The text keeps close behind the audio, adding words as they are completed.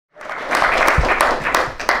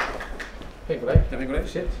Hej, goddag. Ja, goddag.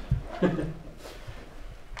 Shit.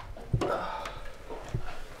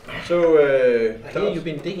 So, I hear you've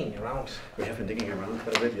been digging around. We have been digging around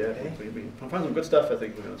quite a bit, yeah. Okay. We found some good stuff, I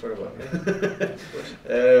think we're going to talk about.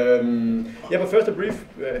 Yeah, but first a brief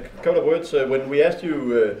couple of words. When we asked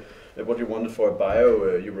you what you wanted for a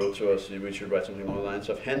bio, you wrote to us we should write something along the lines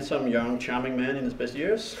of handsome, young, charming man in his best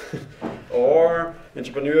years, or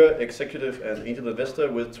entrepreneur, executive, and angel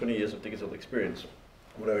investor with 20 years of digital experience.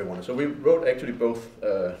 Whatever you wanted. So we wrote actually both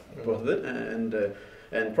of it,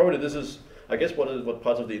 and probably this is, I guess, what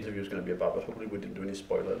parts of the interview is going to be about, but hopefully we didn't do any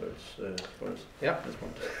spoiler alerts for us at this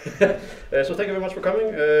point. So thank you very much for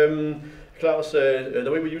coming. Klaus, the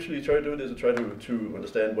way we usually try to do it is to try to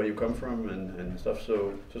understand where you come from and stuff.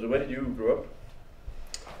 So where did you grow up?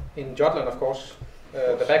 In Jutland, of course,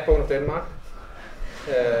 the backbone of Denmark.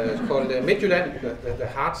 It's called Midtjylland, the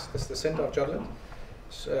heart, that's the center of Jutland.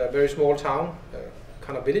 It's a very small town,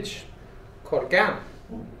 kind of village, called Gern.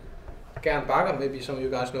 Gern Bakker, maybe some of you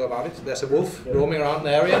guys know about it. There's a wolf roaming around the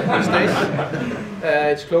area these days.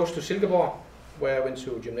 It's close to Silkeborg, where I went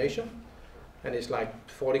to gymnasium, and it's like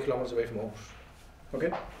 40 kilometers away from Aarhus.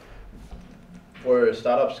 Okay. Were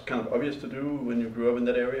startups kind of obvious to do when you grew up in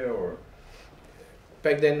that area, or?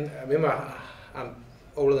 Back then, I remember, I'm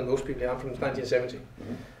older than most people here, I'm from 1970.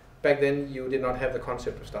 Mm-hmm. Back then, you did not have the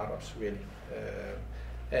concept of startups, really.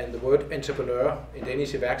 And the word entrepreneur in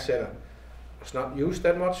Danish iværksætter was not used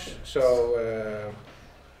that much, so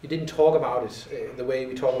you didn't talk about it the way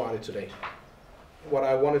we talk about it today. What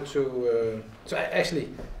I wanted to,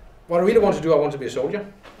 what I really wanted to do, I wanted to be a soldier.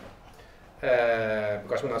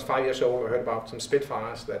 Because when I was 5 years old, I heard about some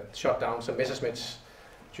Spitfires that shot down some Messerschmitts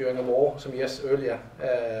during a war some years earlier,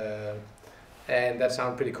 and that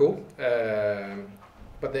sounded pretty cool.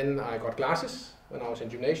 But then I got glasses when I was in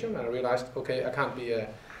gymnasium, and I realized, okay, I can't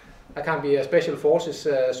be a special forces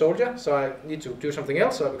soldier, so I need to do something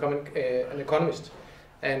else. So I become an economist.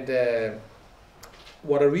 And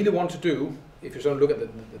what I really want to do, if you sort of look at the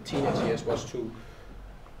teenage years, was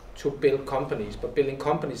to build companies. But building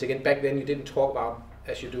companies, again, back then you didn't talk about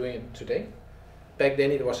as you're doing it today. Back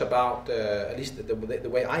then it was about, at least the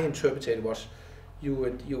way I interpreted it was, you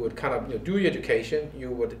would kind of do your education,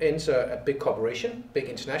 you would enter a big corporation, big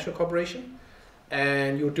international corporation,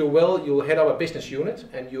 and you do well, you'll head up a business unit,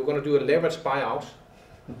 and you're going to do a leveraged buyout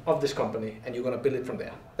of this company, and you're going to build it from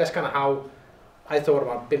there. That's kind of how I thought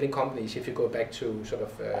about building companies if you go back to sort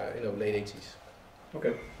of late 80s.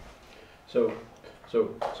 Okay. So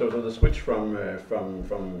the switch from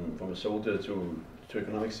a soldier to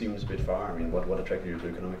economics seems a bit far. I mean, what attracted you to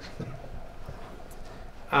economics?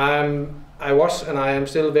 I was, and I am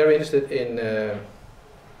still very interested in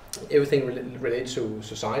everything related to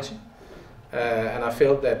society. And I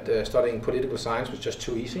felt that studying political science was just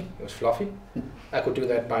too easy. It was fluffy. I could do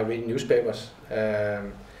that by reading newspapers,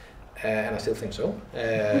 and I still think so.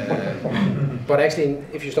 But actually,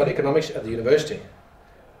 if you study economics at the university,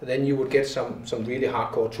 then you would get some really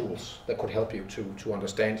hardcore tools that could help you to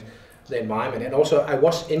understand the environment. And also, I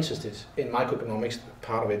was interested in microeconomics,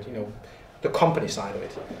 part of it, the company side of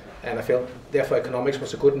it. And I felt, therefore, economics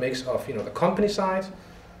was a good mix of, the company side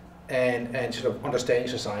and sort of understanding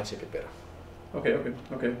society a bit better. Okay.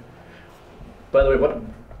 By the way,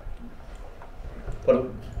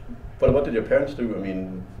 what did your parents do? I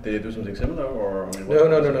mean, did they do something similar, or? I mean,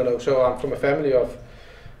 No. So I'm from a family of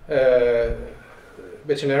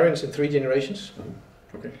veterinarians in 3 generations.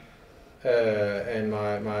 Mm-hmm. Okay. And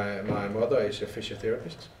my mother is a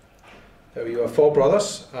physiotherapist. We were 4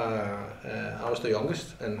 brothers. I was the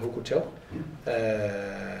youngest, and who could tell?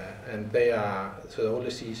 And they are, so the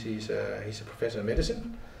oldest he's a professor of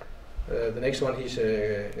medicine. The next one, he's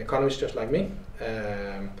an economist just like me,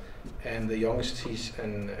 and the youngest, he's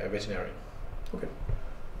a veterinarian. Okay.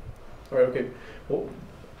 All right. Okay. Well,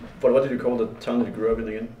 what did you call the town that you grew up in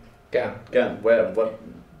again? Gern. Gern. Where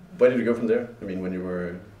did you go from there? I mean, when you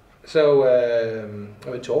were. So I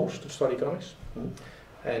went to Aarhus to study economics,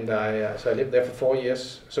 and I lived there for 4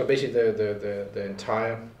 years. So basically, the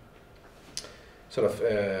entire sort of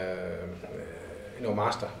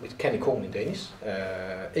master with kandidaten in Danish,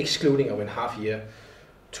 excluding I went half year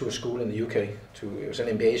to a school in the UK. It was an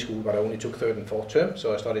MBA school, but I only took 3rd and 4th term,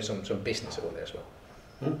 so I studied some business over there as well.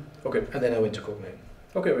 Okay. And then I went to Copenhagen.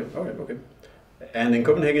 Okay. And in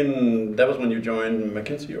Copenhagen, that was when you joined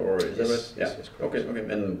McKinsey, or is that right? Yes, yes, correct.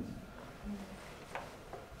 Okay. And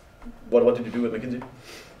what did you do at McKinsey?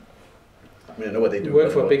 I mean, I know what they do. You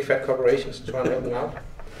work for big fat corporations to try and help them out.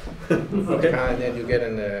 Okay. And then you get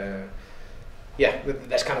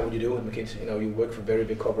that's kind of what you do with McKinsey. You work for very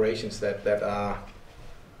big corporations that are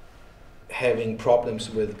having problems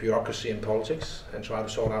with bureaucracy and politics and try to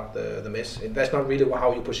sort out the mess. That's not really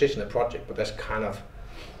how you position a project, but that's kind of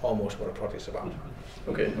almost what a project is about.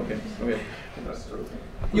 Okay.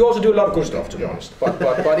 You also do a lot of good stuff, to be honest,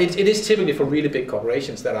 but it is typically for really big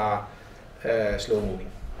corporations that are slow moving.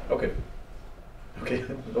 Okay.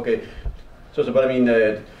 So but I mean,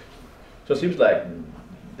 so it seems like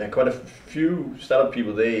there are quite a few startup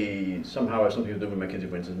people. They somehow have something to do with McKinsey.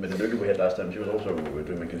 For instance, Mette Lykke we had last time, she was also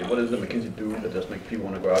doing McKinsey. What does the McKinsey do that just makes people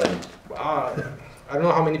want to go out and? I don't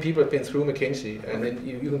know how many people have been through McKinsey, and then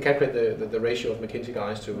you can calculate the ratio of McKinsey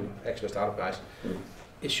guys to actual startup guys.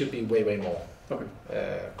 It should be way more. Okay.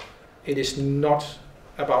 It is not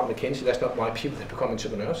about McKinsey. That's not why people have become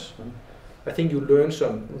entrepreneurs. I think you learn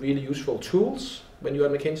some really useful tools when you're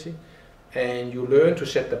at McKinsey, and you learn to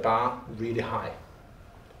set the bar really high,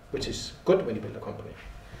 which is good when you build a company.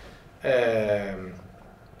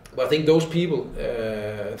 But I think those people,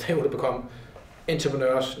 they would have become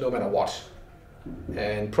entrepreneurs no matter what.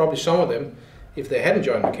 And probably some of them, if they hadn't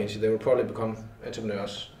joined McKinsey, they would probably become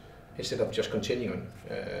entrepreneurs instead of just continuing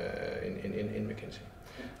in McKinsey.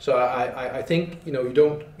 So I think you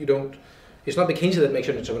don't. It's not McKinsey that makes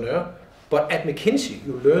you an entrepreneur, but at McKinsey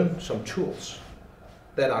you learn some tools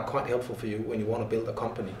that are quite helpful for you when you want to build a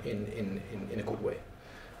company in a good way.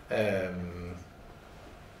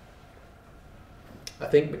 I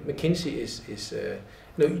think McKinsey is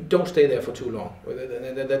you don't stay there for too long.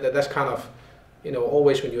 That's kind of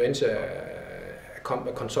always when you enter a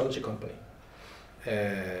consultancy company.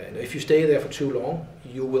 If you stay there for too long,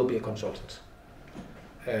 you will be a consultant.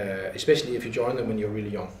 Especially if you join them when you're really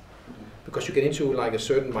young, because you get into like a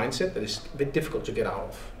certain mindset that is a bit difficult to get out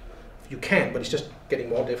of. You can, but it's just getting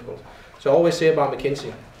more difficult. So I always say about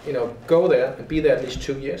McKinsey, go there and be there at least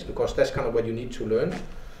 2 years, because that's kind of what you need to learn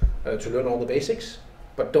all the basics.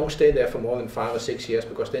 But don't stay there for more than 5 or 6 years,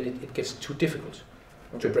 because then it gets too difficult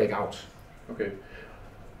to break out. Okay.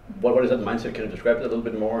 What is that mindset? Can you describe that a little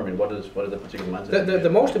bit more? I mean, what is that particular mindset? The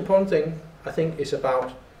most important thing, I think, is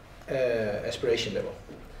about aspiration level.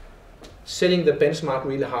 Setting the benchmark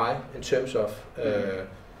really high in terms of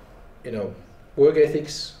work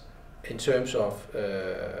ethics, in terms of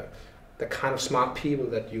the kind of smart people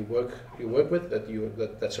that you work with,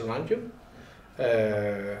 that surround you.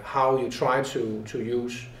 How you try to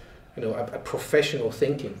use a professional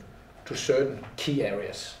thinking to certain key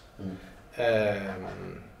areas.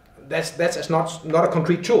 That's not a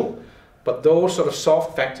concrete tool, but those sort of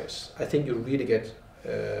soft factors I think you really get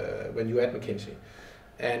when you're at McKinsey,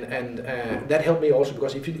 and that helped me also,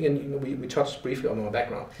 because if we touched briefly on my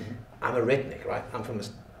background. I'm a redneck, right? I'm from a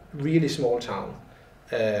really small town.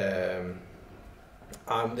 There's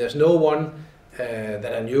no one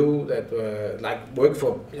that I knew that worked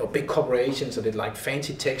for big corporations or did like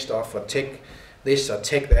fancy tech stuff or tech this or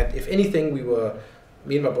tech that. If anything,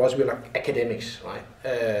 me and my boss, we were like academics, right?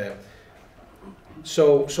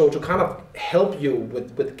 So to kind of help you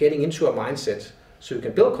with getting into a mindset so you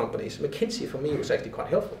can build companies, McKinsey for me was actually quite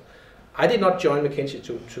helpful. I did not join McKinsey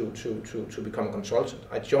to become a consultant.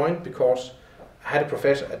 I joined because I had a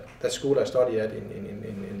professor at that school I studied at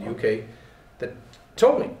in the UK that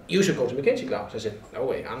told me, you should go to McKinsey, Klaus. I said, no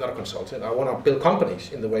way, I'm not a consultant. I want to build companies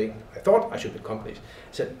in the way I thought I should build companies.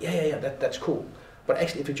 He said, yeah, that's cool. But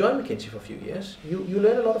actually, if you join McKinsey for a few years, you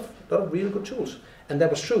learn a lot of really good tools. And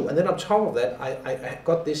that was true. And then on top of that, I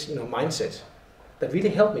got this mindset that really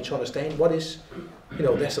helped me to understand what is,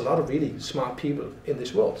 there's a lot of really smart people in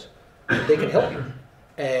this world. And they can help you.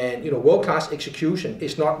 And world-class execution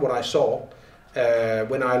is not what I saw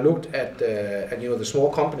when I looked at the small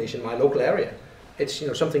companies in my local area. It's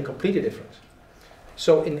something completely different.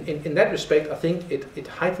 So in that respect, I think it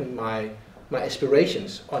heightened my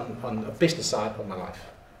aspirations on a business side of my life.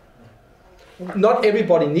 Not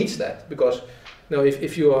everybody needs that, because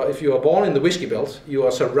if you are born in the whiskey belt, you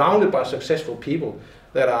are surrounded by successful people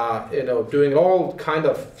that are doing all kind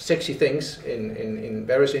of sexy things in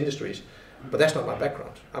various industries. But that's not my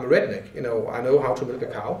background. I'm a redneck. I know how to milk a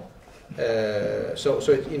cow.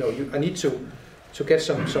 I need to get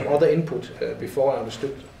some other input before I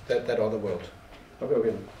understood that other world.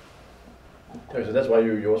 Okay. So that's why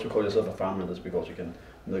you also call yourself a farmer. That's because you can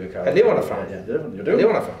milk a cow. I live on a farm. Yeah, you do. I live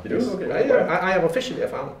on a farm. You do. Yes. Okay. I am officially a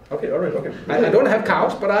farmer. Okay. All right. Okay. I don't have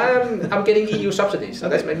cows, but I'm getting EU subsidies, so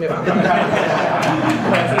that's made me a farmer.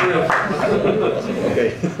 Okay.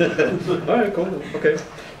 All right. Cool. Okay.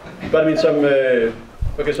 But I mean, so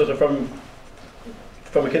from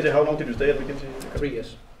McKinsey, how long did you stay at McKinsey? 3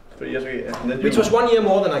 years. 3 years. And then Which was 1 year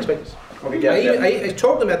more than I expected. Okay. Yeah. I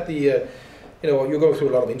told them at you know, you go through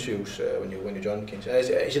a lot of interviews when you join McKinsey.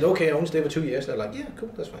 Is it okay? I only stay for 2 years. They're like, yeah, cool,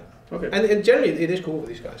 that's fine. Okay. And generally, it is cool with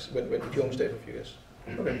these guys when you only stay for a few years.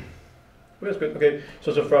 Okay, well, that's good. Okay,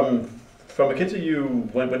 so from McKinsey, you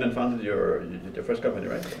went and founded your first company,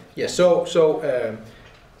 right? Yeah. So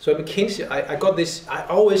at McKinsey, I got this. I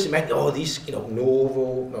always imagine, these, you know,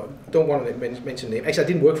 Novo. No, don't want to mention the name. Actually, I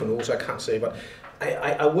didn't work for Novo, so I can't say. But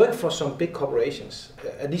I worked for some big corporations.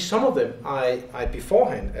 At least some of them, I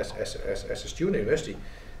beforehand, as a student at university,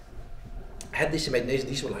 had this imagination.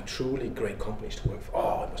 These were like truly great companies to work for.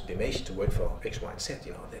 Oh, it must be amazing to work for X, Y, and Z.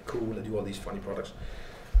 You know, they're cool. They do all these funny products.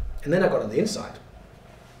 And then I got on the inside.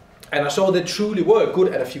 And I saw they truly were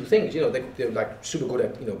good at a few things. You know, they were like super good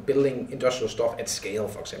at, you know, building industrial stuff at scale,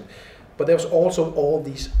 for example. But there was also all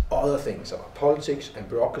these other things about politics and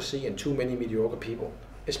bureaucracy and too many mediocre people,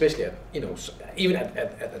 especially at, you know, even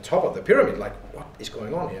at the top of the pyramid. Like, what is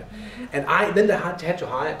going on here? And then they had to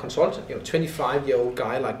hire a consultant, you know, 25-year-old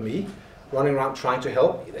guy like me, running around trying to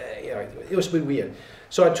help. You know, it was a bit weird.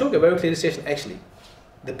 So I took a very clear decision. Actually,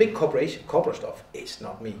 the big corporate stuff is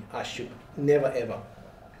not me. I should never ever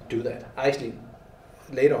do that. I actually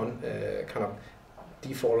later on kind of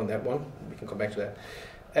default on that one. We can come back to that.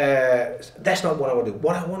 That's not what I want to do.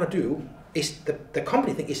 What I want to do is the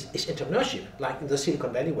company thing is entrepreneurship, like in the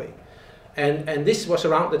Silicon Valley way. And this was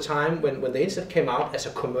around the time when the internet came out as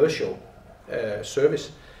a commercial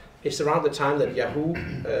service. It's around the time that Yahoo,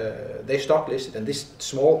 they stock listed, and this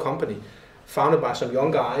small company founded by some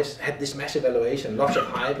young guys had this massive valuation, lots of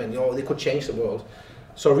hype, and, you know, they could change the world.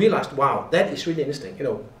 So I realized, wow, that is really interesting. You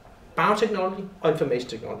know, biotechnology or information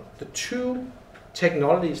technology, the two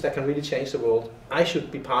technologies that can really change the world. I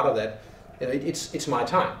should be part of that. You know, it's my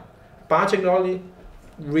time. Biotechnology,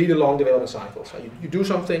 really long development cycles. So you do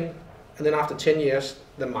something, and then after 10 years,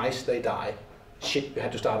 the mice, they die. Shit, you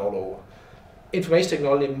had to start all over. Information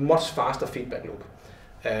technology, much faster feedback loop.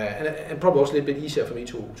 And probably also a little bit easier for me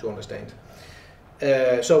to understand.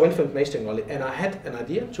 So I went for information technology, and I had an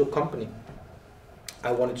idea to a company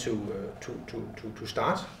I wanted to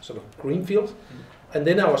start, sort of greenfield. And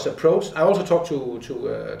then I was approached. I also talked to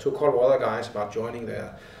a couple of other guys about joining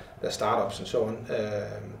their startups and so on.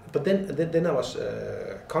 But then I was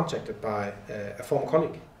contacted by a former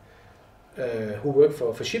colleague who worked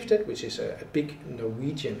for Schibsted, which is a big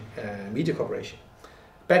Norwegian media corporation.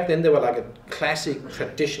 Back then they were like a classic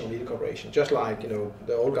traditional media corporation, just like, you know,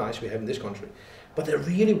 the old guys we have in this country. But they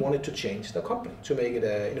really wanted to change the company to make it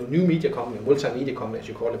a, you know, new media company, multimedia company as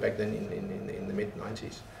you call it back then in the mid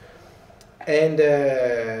 90s.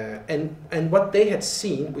 And what they had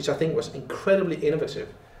seen, which I think was incredibly innovative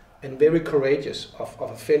and very courageous of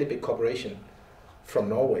a fairly big corporation from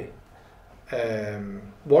Norway,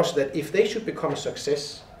 was that if they should become a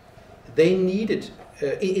success, they needed,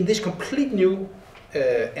 in this complete new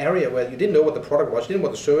area where you didn't know what the product was, you didn't know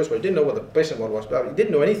what the service was, you didn't know what the business model was, you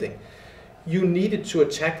didn't know anything. You needed to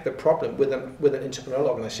attack the problem with an entrepreneurial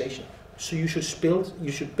organization. So you should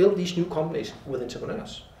build these new companies with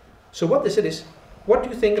entrepreneurs. So what they said is, what do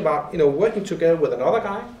you think about, you know, working together with another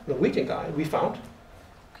guy, Norwegian guy we found,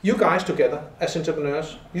 you guys together as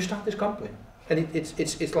entrepreneurs, you start this company, and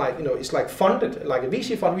it's like, you know, it's like funded like a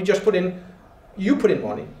VC fund. We just you put in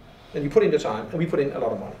money, and you put in the time, and we put in a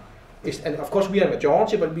lot of money. And of course we are a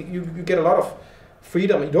majority, but you get a lot of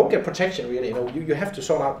freedom. You don't get protection really. You know, you have to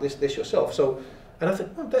sort out this yourself. So, and I think,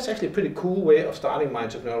 oh, that's actually a pretty cool way of starting my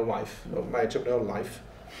entrepreneurial life.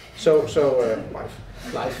 So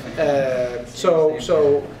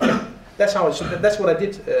that's how that's what I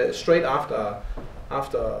did straight after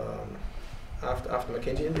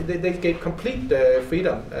McKinsey. And they gave complete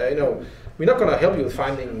freedom. You know, we're not going to help you with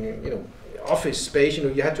finding, you know, office space. You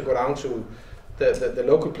know, you had to go down to the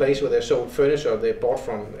local place where they sold furniture they bought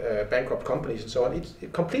from bankrupt companies and so on. It's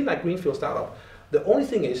complete like greenfield startup. The only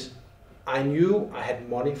thing is, I knew I had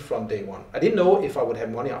money from day one. I didn't know if I would have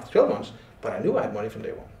money after 12 months, but I knew I had money from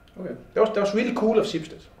day one. Okay, that was really cool of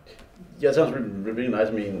Schibsted. Yeah, it sounds really nice.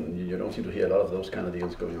 I mean, you don't seem to hear a lot of those kind of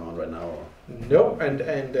deals going on right now. Or? No,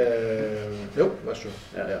 nope, that's true.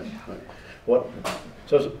 Yeah. Okay. What?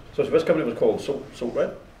 So your first company was called So,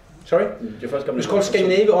 right? Sorry? Your first company was called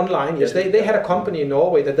Scandinavia Online. Yes, they had a company in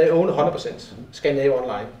Norway that they own 100%, Scandinavia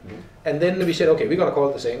Online. And then we said, okay, we're going to call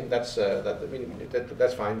it the same. That's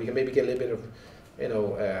fine. We can maybe get a little bit of, you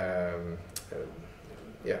know,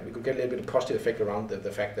 we could get a little bit of positive effect around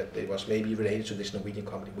the fact that it was maybe related to this Norwegian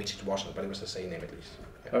company, which it wasn't, but it was the same name at least.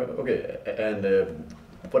 Yeah. Okay, and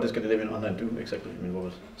what does Scandinavian Online do exactly? I mean, what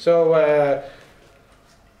was? So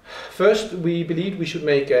first, we believed we should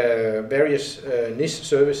make various niche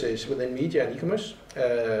services within media and e-commerce,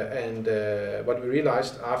 and what we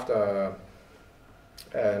realized after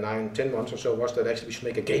 9-10 months or so was that actually we should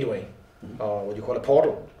make a gateway, or what you call a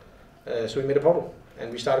portal. So we made a portal,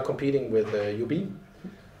 and we started competing with UB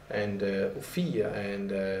and Ophia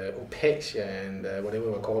and Opasia and whatever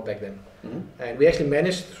we were called back then. And we actually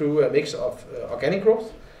managed through a mix of organic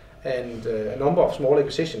growth and a number of small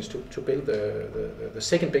acquisitions to build the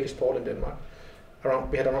second biggest portal in Denmark.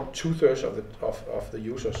 We had around 2/3 of the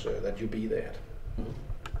users that UB they had.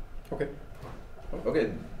 Okay.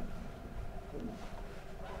 Okay.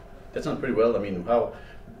 That sounds pretty well. I mean,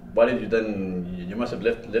 why did you then? You must have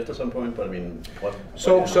left at some point, but I mean, what?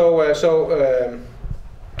 So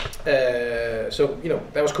you know,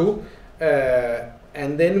 that was cool.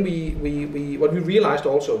 And then we what we realized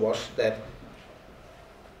also was that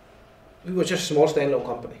we were just a small standalone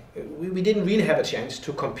company. We didn't really have a chance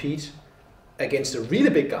to compete against the really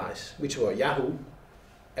big guys, which were Yahoo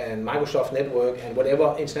and Microsoft Network and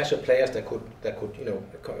whatever international players that could you know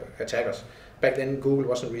attack us. Back then, Google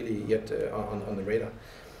wasn't really yet on the radar,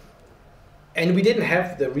 and we didn't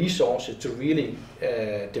have the resources to really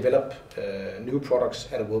develop new products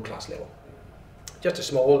at a world-class level. Just a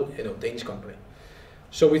small, you know, Danish company.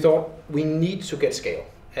 So we thought we need to get scale,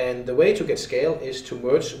 and the way to get scale is to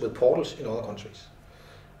merge with portals in other countries.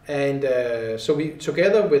 And so we,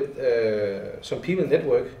 together with some people in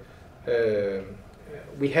network,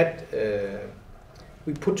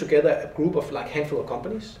 we put together a group of like handful of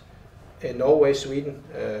companies in Norway, Sweden,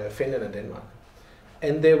 Finland, and Denmark.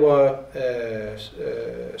 And there were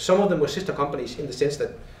some of them were sister companies in the sense that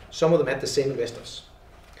some of them had the same investors: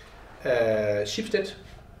 Schibsted,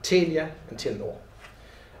 Telia, and Telenor.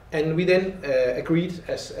 And we then agreed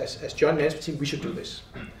as joint management team we should do this.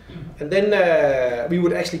 And then we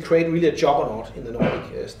would actually create really a juggernaut in the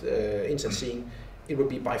Nordic internet scene. It would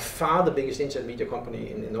be by far the biggest internet media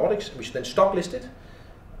company in the Nordics. We should then stock list it,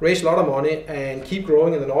 raise a lot of money, and keep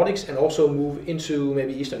growing in the Nordics, and also move into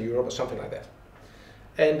maybe Eastern Europe or something like that.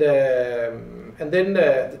 And then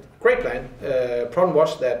great plan. Problem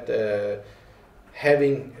was that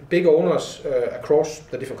having big owners across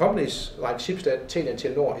the different companies like Schibsted, Telia, and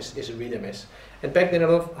Telenor is really a mess. And back then, I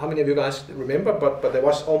don't know how many of you guys remember, but there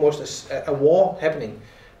was almost a war happening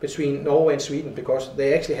between Norway and Sweden because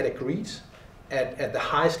they actually had agreed at the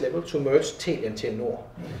highest level to merge Telia and Telenor.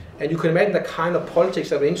 And you can imagine the kind of politics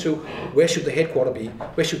that were into where should the headquarter be,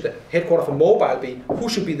 where should the headquarter for mobile be, who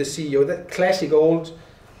should be the CEO, that classic old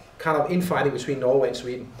kind of infighting between Norway and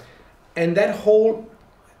Sweden. And that whole,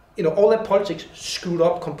 you know, all that politics screwed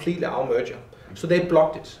up completely our merger. So they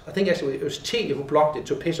blocked it. I think actually it was Telia who blocked it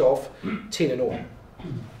to piss off Telenor.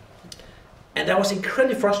 And that was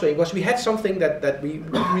incredibly frustrating because we had something that we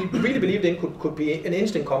really believed in could be an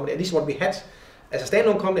interesting company. At least what we had as a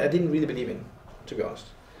standalone company, I didn't really believe in, to be honest.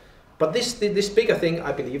 But this bigger thing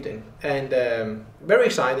I believed in, and very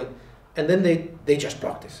exciting. And then they just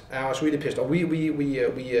blocked it. I was really pissed off.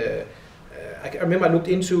 I remember I looked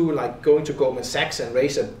into like going to Goldman Sachs and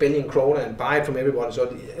raise 1 billion kroner and buy it from everyone. So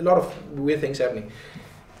a lot of weird things happening.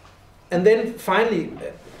 And then finally,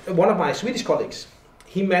 one of my Swedish colleagues,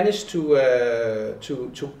 he managed to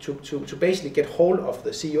basically get hold of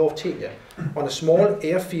the CEO of Telia on a small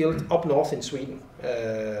airfield up north in Sweden.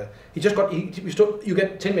 You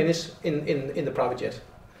get 10 minutes in the private jet.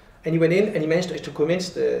 And he went in and he managed to convince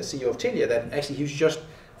the CEO of Telia that actually he should just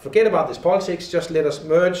forget about this politics, just let us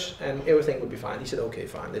merge and everything would be fine. He said, okay,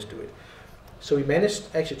 fine, let's do it. So we managed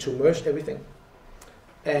actually to merge everything.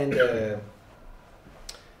 And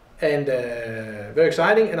very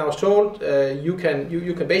exciting. And I was told you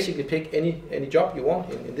can basically pick any job you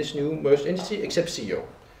want in this new merged entity except CEO.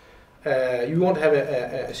 You won't have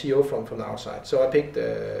a CEO from the outside. So I picked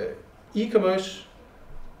e-commerce,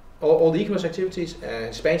 all the e-commerce activities,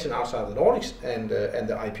 expansion outside of the Nordics, and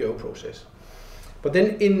the IPO process. But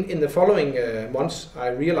then in the following months, I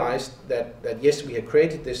realized that yes, we had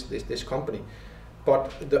created this company,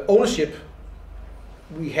 but the ownership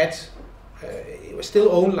we had, it was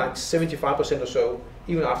still owned like 75% or so,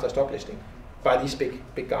 even after stock listing, by these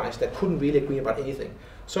big guys that couldn't really agree about anything.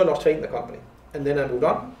 So I lost faith in the company, and then I moved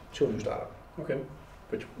on to a new startup. Okay,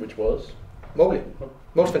 which was? Mobily.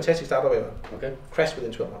 Most fantastic startup ever. Okay. Crashed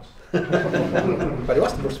within 12 months. But it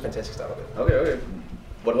was the most fantastic startup ever. Okay.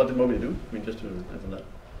 What did Mobily do? I mean, just to answer that.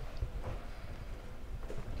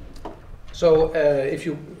 So if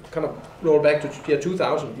you kind of roll back to year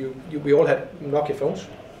 2000, we all had Nokia phones.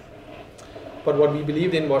 But what we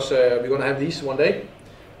believed in was we're going to have these one day.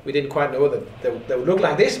 We didn't quite know that they would look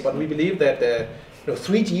like this, but we believed that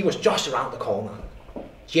 3G was just around the corner.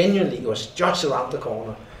 Genuinely, it was just around the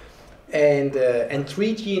corner. And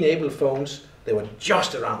 3G-enabled phones, they were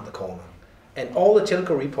just around the corner. And all the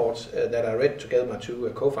telco reports that I read together with my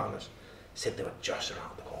two co-founders said they were just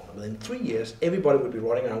around the corner. Within 3 years, everybody would be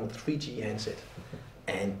running around with a 3G handset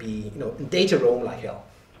and be, in data roam like hell.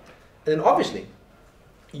 And then obviously,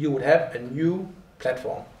 you would have a new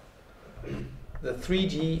platform, the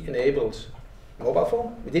 3G enabled mobile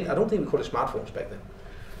phone. I don't think we called it smartphones back then.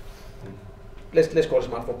 Let's call it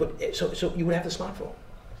smartphone. But so you would have the smartphone,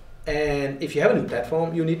 and if you have a new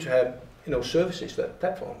platform, you need to have services to that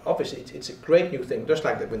platform. Obviously, it's a great new thing. Just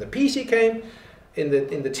like that when the PC came, in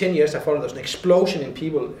the 10 years I followed, there was an explosion in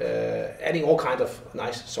people adding all kinds of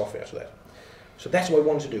nice software to that. So that's what we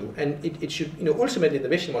wanted to do, and it should ultimately the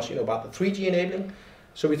vision was about the 3G enabling.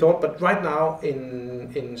 So we thought, but right now in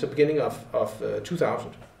the beginning of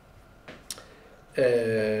 2000.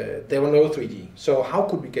 There were no 3G. So how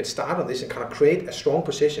could we get started on this and kind of create a strong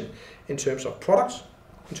position in terms of products,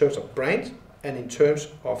 in terms of brand, and in terms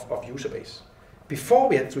of user base? Before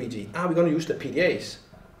we had 3G, we're going to use the PDAs,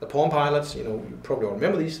 the Palm Pilots. You probably all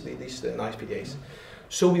remember these nice PDAs.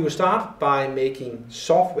 So we would start by making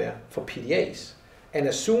software for PDAs, and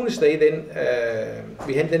as soon as they then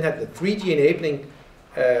we then had the 3G enabling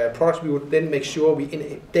products, we would then make sure we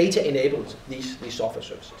data enabled these software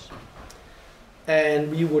services.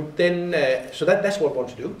 And we would then, so that's what we want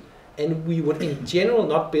to do. And we would in general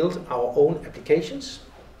not build our own applications.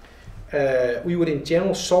 We would in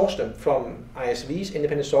general source them from ISVs,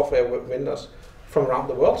 independent software vendors from around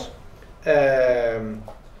the world.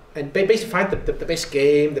 And basically find the best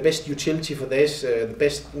game, the best utility for this, the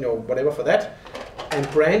best, whatever for that. And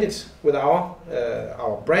brand it with our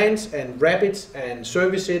brands and wrap it and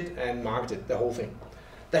service it and market it, the whole thing.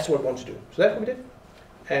 That's what we want to do. So that's what we did.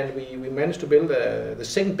 And we managed to build the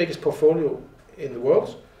second biggest portfolio in the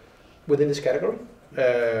world within this category.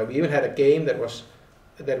 We even had a game that was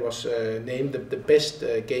named the best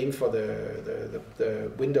game for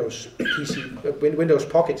the Windows PC, Windows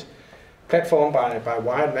Pocket platform by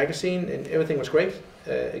Wired magazine, and everything was great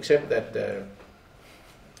except that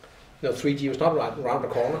 3G was not around the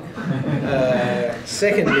corner.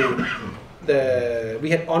 Secondly, we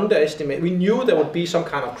had underestimated. We knew there would be some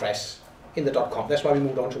kind of crash in the .com. That's why we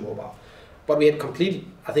moved on to mobile. But we had completely,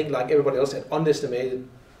 I think like everybody else, had underestimated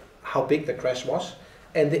how big the crash was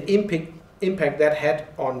and the impact that had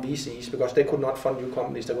on VCs, because they could not fund new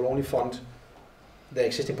companies. They would only fund the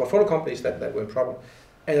existing portfolio companies that were in problem.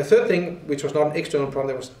 And the third thing, which was not an external problem,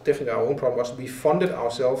 that was definitely our own problem, was we funded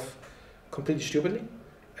ourselves completely stupidly.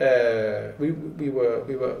 We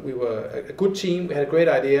were a good team. We had a great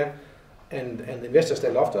idea, and the investors,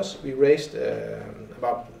 they loved us. We raised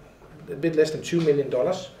about a bit less than $2 million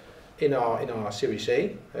in our Series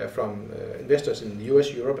A from investors in the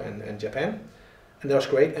US, Europe, and Japan, and that was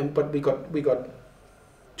great. But we got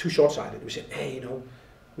too short-sighted. We said, hey,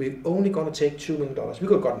 we're only going to take $2 million. We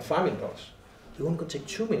could have gotten $5 million. We're only going to take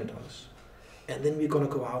 $2 million, and then we're going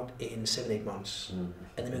to go out in 7-8 months, and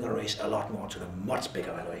then we're going to raise a lot more to the much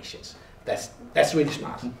bigger valuations. That's really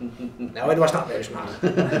smart. No, it was not very smart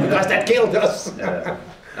because that killed us. Yeah.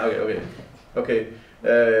 Okay.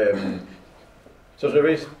 So they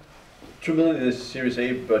raised $2 million in this Series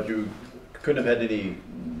A, but you couldn't have had any.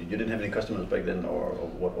 You didn't have any customers back then, or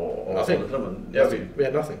what? Or nothing. Yeah, okay. We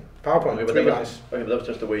had nothing. PowerPoint. Okay, but that was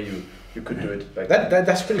just the way you could do it back then.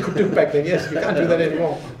 That's what you could do back then. Yes, you can't do that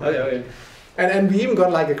anymore. Okay. And we even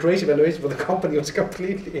got like a crazy valuation for the company. It was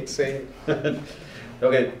completely insane.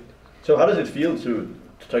 Okay, so how does it feel to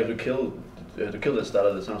try to kill that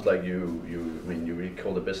startup? It sounds like you really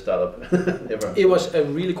called the best startup ever. It was a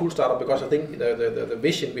really cool startup because I think the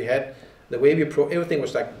vision we had, the way we everything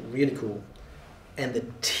was like really cool, and the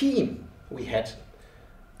team we had.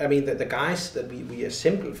 I mean, the guys that we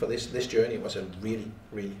assembled for this journey was a really,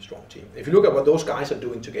 really strong team. If you look at what those guys are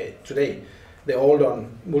doing today, they're all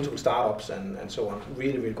done multiple startups and so on.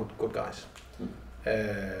 Really, really good guys.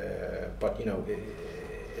 But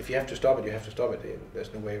if you have to stop it, you have to stop it.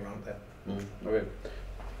 There's no way around that. Okay.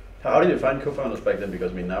 How did you find co-founders back then?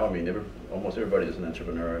 Because now, almost everybody is an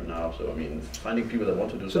entrepreneur now. So finding people that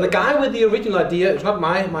want to do. So the guy with the original idea, it's not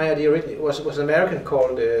my idea originally. It was an American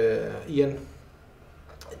called Ian.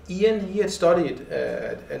 Ian, he had studied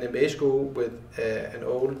at an MBA school with an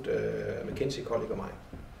old McKinsey colleague of mine.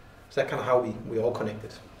 So that's kind of how we all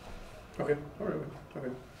connected. Okay, all right,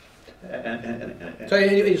 okay.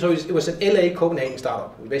 So it was an LA Copenhagen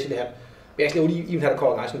startup. We actually only even had a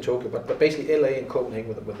call guys in Tokyo, but basically LA and Copenhagen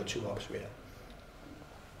were the two hubs we had.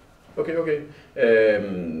 Okay.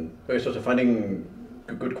 So finding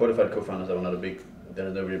good qualified co-founders that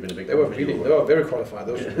has never really been a big. They were very qualified.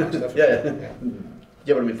 Those were stuff.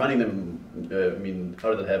 Yeah, but finding them. How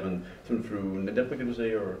did that happen? Through the network, did you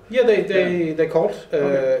say, or? Yeah, they called.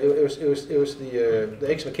 Okay. It was the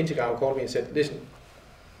ex McKinsey guy who called me and said, "Listen,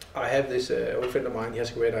 I have this old friend of mine. He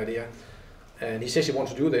has a great idea, and he says he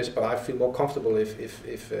wants to do this, but I feel more comfortable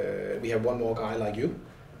if we have one more guy like you.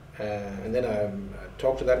 And then I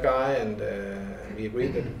talked to that guy, and we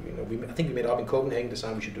agreed that I think we met up in Copenhagen,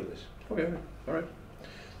 decided we should do this. Okay, all right.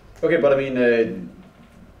 Okay, but I mean,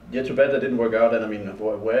 yeah, too bad that didn't work out. And I mean,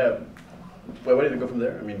 where did it go from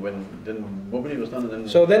there? I mean, when then Mobility was done, and then.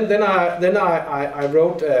 So then I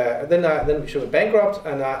wrote. Then we were bankrupt,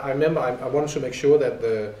 and I remember I wanted to make sure that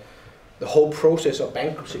the whole process of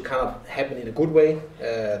bankruptcy kind of happened in a good way.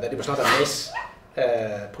 That it was not a mess.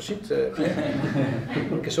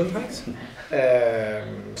 Gesundheit.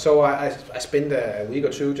 So I spent a week or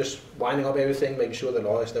two just winding up everything, making sure the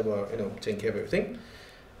lawyers that were taking care of everything.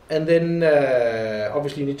 And then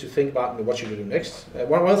obviously you need to think about what you do next.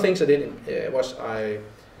 One of the things I did was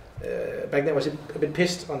back then I was a bit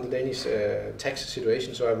pissed on the Danish tax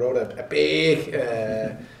situation, so I wrote a big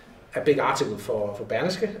article for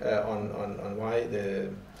Berlingske on why the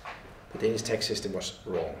Danish tax system was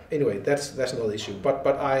wrong. Anyway, that's another issue. But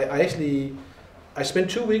I spent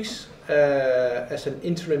 2 weeks as an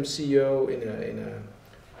interim CEO in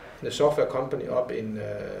a software company up in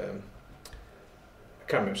I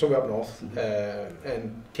can't remember, somewhere up north, and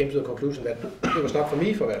came to the conclusion that it was not for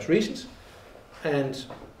me for various reasons. And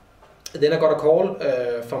then I got a call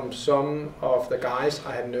from some of the guys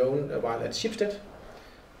I had known a while at Schibsted,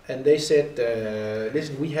 and they said,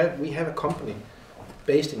 "Listen, we have a company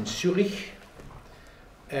based in Zurich,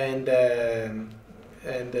 and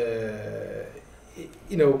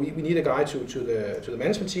we need a guy to the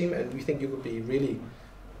management team, and we think you could be really,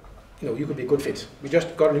 you could be a good fit. We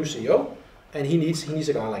just got a new CEO, and he needs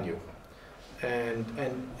a guy like you." And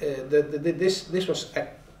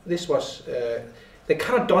this was they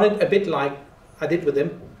kind of done it a bit like I did with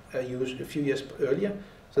them a few years earlier.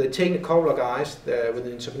 So they taken a couple of guys with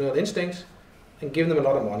an entrepreneurial instinct and given them a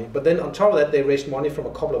lot of money. But then on top of that, they raised money from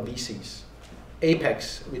a couple of VCs.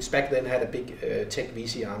 Apex, which back then had a big tech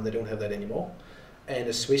VC arm, they don't have that anymore, and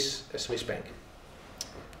a Swiss bank.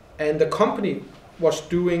 And the company was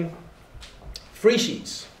doing free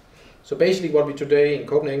sheets. So basically what we today in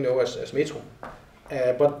Copenhagen know as Metro.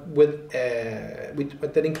 But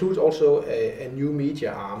that includes also a new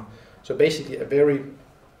media arm. So basically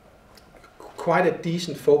quite a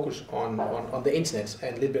decent focus on the internet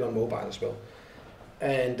and a little bit on mobile as well.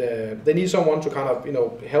 And they need someone to kind of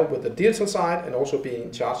help with the digital side and also be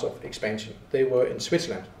in charge of expansion. They were in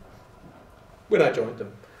Switzerland when I joined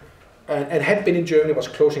them, and had been in Germany, was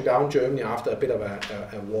closing down Germany after a bit of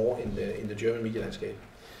a war in the German media landscape.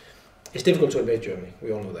 It's difficult to invade Germany,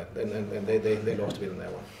 we all know that, and they lost a bit on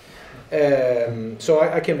that one. So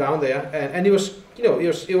I came down there, and it was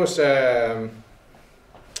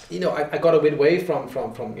I got a bit away from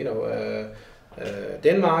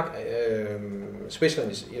Denmark.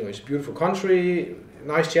 Switzerland is it's a beautiful country,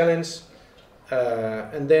 nice challenge,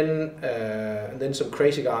 and then some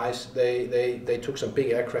crazy guys. They took some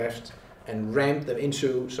big aircraft and rammed them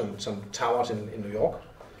into some towers in New York,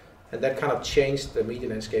 and that kind of changed the media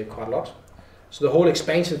landscape quite a lot. So the whole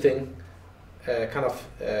expansion thing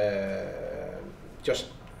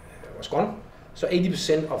just was gone. So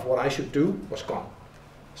 80% of what I should do was gone.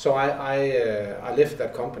 So I left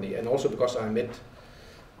that company, and also because I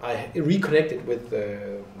reconnected with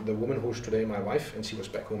the woman who's today my wife, and she was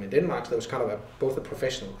back home in Denmark. So there was kind of both a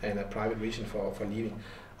professional and a private reason for leaving.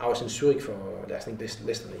 I was in Zurich for I think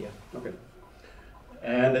less than a year. Okay.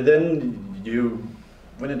 And then you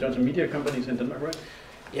went and joined some media companies in Denmark, right?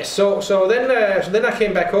 Yes. So then I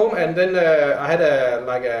came back home, and then I had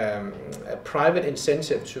a private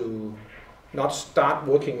incentive to not start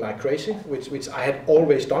working like crazy, which I had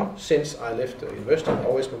always done since I left university. I've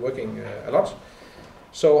always been working a lot.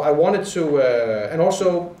 So I wanted to, and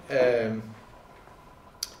also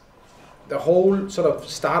the whole sort of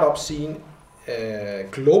startup scene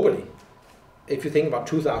globally, if you think about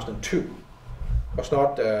 2002, was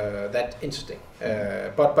not that interesting.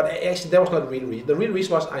 But actually that was not the real reason. The real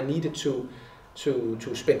reason was I needed to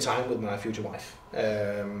spend time with my future wife.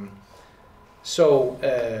 So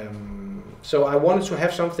I wanted to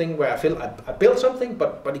have something where I feel I built something,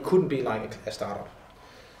 but it couldn't be like a startup.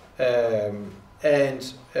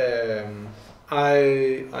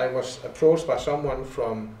 I was approached by someone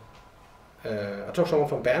from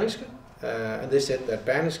Berlingske, and they said that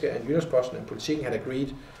Berlingske and Jyllands-Posten and Politiken had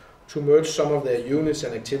agreed to merge some of their units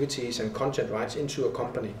and activities and content rights into a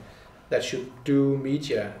company that should do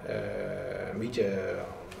media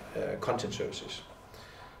content services,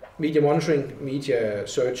 media monitoring, media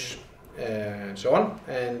search, and so on.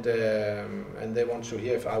 And they want to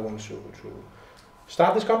hear if I want to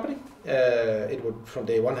start this company. It would from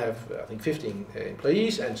day one have, I think, 15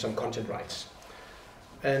 employees and some content rights.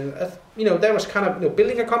 And that was kind of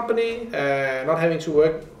building a company, not having to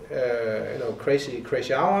work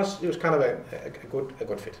crazy hours. It was kind of a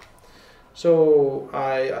good fit. So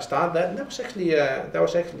I started that, and that was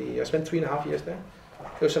actually I spent 3.5 years there.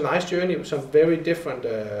 It was a nice journey with some very different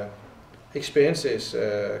experiences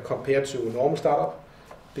compared to normal startup,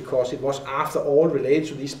 because it was after all related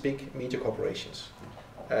to these big media corporations.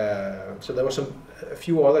 So there were a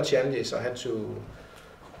few other challenges I had to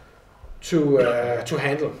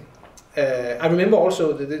handle. I remember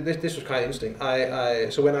also this was kind of interesting.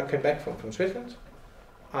 So when I came back from Switzerland,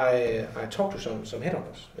 I talked to some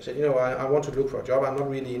headhunters. I said, I want to look for a job. I'm not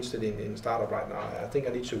really interested in startup right now. I think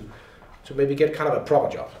I need to maybe get kind of a proper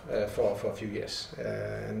job for a few years,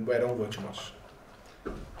 and where I don't work too much.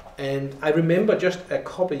 And I remember just a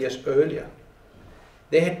couple of years earlier,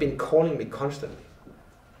 they had been calling me constantly.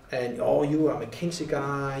 And, you are a McKinsey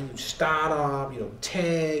guy, you startup,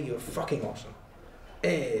 tech, you're fucking awesome.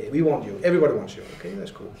 Hey, we want you, everybody wants you. Okay,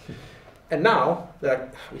 that's cool. And now, they're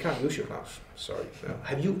like, we can't use you, Klaus. Sorry. No.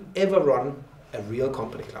 Have you ever run a real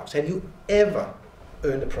company, Klaus? Have you ever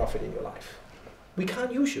earned a profit in your life? We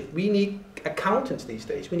can't use you. We need accountants these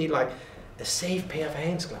days. We need like a safe pair of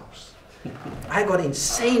hands, Klaus. I got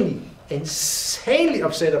insanely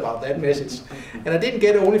upset about that message. And I didn't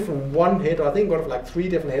get it only from one head, I think I got like 3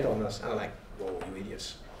 different headhunters. And I'm like, whoa, you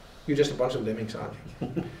idiots. You're just a bunch of lemmings, aren't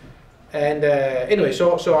you? And anyway,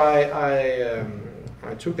 so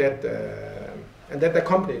I took that, and that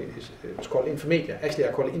company was called Infomedia. Actually,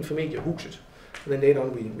 I call it Infomedia Huset. And then later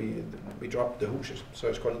on, we dropped the Huset, so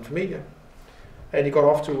it's called Infomedia. And it got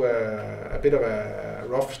off to a bit of a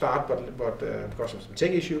rough start, but because of some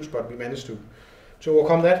tech issues, but we managed to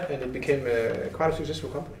overcome that, and it became quite a successful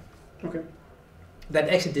company. Okay. That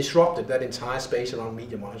actually disrupted that entire space around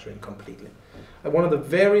media monitoring completely. And one of the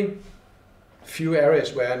very few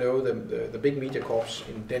areas where I know the big media corps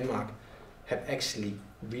in Denmark have actually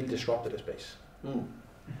really disrupted the space. Mm.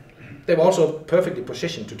 They were also perfectly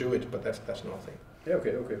positioned to do it, but that's another thing. Yeah,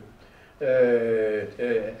 okay.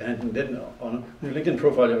 And then on your LinkedIn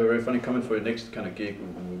profile, you have a very funny comment for your next kind of gig,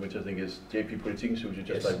 which I think is JP Politikken. So you're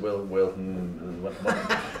just like,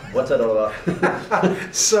 what's that all about?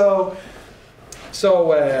 So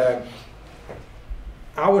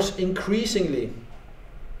I was increasingly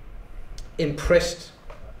impressed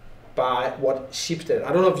by what Schibsted.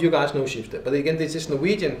 I don't know if you guys know Schibsted, but again, this is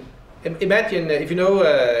Norwegian. Imagine if you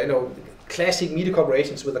know classic media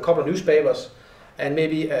corporations with a couple of newspapers and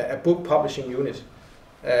maybe a book publishing unit.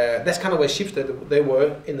 That's kind of where Schibsted they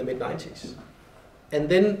were in the mid-90s. And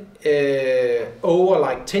then over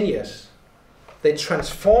like 10 years, they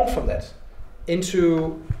transformed from that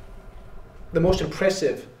into the most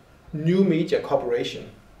impressive new media corporation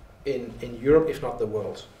in Europe, if not the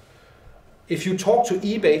world. If you talk to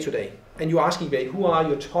eBay today and you ask eBay, who are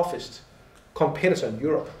your toughest competitors in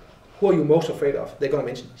Europe? Who are you most afraid of? They're going to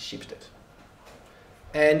mention Schibsted.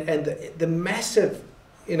 And the massive,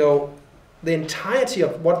 the entirety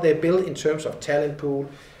of what they built in terms of talent pool,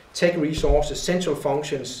 tech resources, central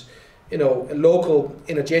functions, local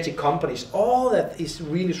energetic companies, all that is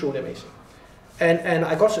really truly amazing. And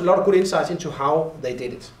I got a lot of good insights into how they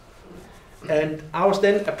did it. And I was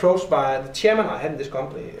then approached by the chairman I had in this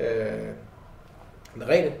company,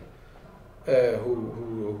 Merete,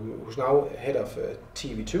 who's now head of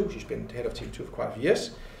TV2. She's been head of TV2 for quite a few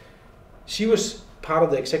years. She was part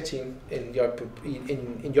of the exec team in JP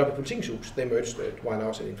Politikken. They merged while I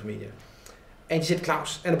was at Infomedia. And she said,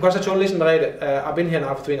 Klaus, and because I told her, listen, Merete, I've been here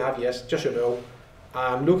now for 3.5 years, just so you know,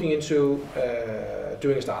 I'm looking into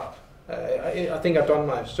doing a startup. I think I've done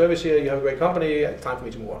my service here, you have a great company, it's time for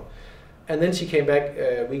me to move on. And then she came back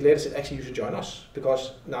a week later and said, actually you should join us,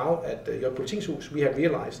 because now at JP Politikken we have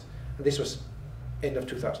realized, and this was end of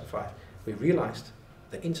 2005, we realized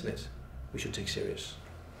the internet we should take serious.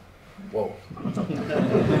 Whoa.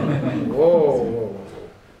 Whoa.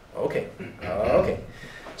 Okay.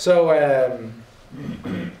 So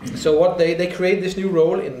what they created this new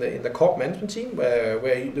role in the corp management team,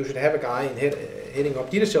 where you should have a guy heading up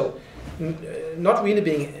digital, not really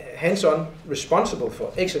being hands-on responsible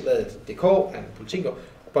for Ekstrabladet.dk and Politikken,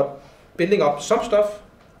 but building up some stuff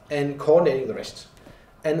and coordinating the rest.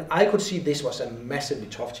 And I could see this was a massively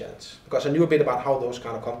tough challenge, because I knew a bit about how those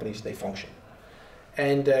kind of companies they function.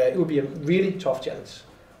 And it would be a really tough challenge.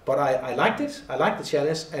 But I liked it, I liked the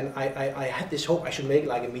challenge, and I had this hope I should make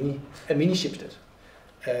like a mini Schibsted.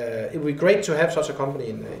 It would be great to have such a company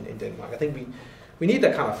in Denmark. I think we need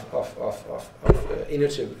that kind of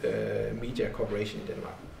innovative media corporation in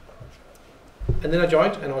Denmark. And then I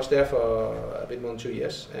joined, and I was there for a bit more than 2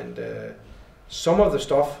 years. And some of the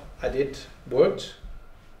stuff I did worked,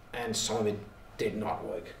 and some of it did not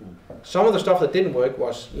work. Some of the stuff that didn't work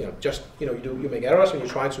was, you make errors when you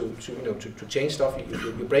try to change stuff.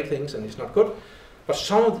 You break things, and it's not good. But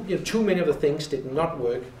some of too many of the things did not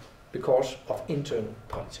work because of internal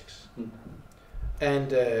politics.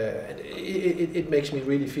 And it makes me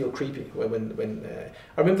really feel creepy when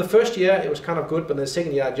I remember the first year it was kind of good, but the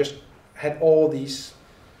second year I just had all these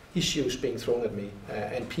issues being thrown at me,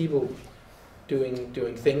 and people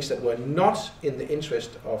doing things that were not in the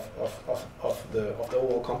interest of the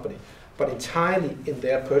overall company, but entirely in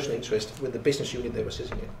their personal interest with the business unit they were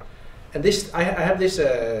sitting in. And this, I have this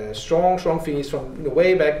strong feelings from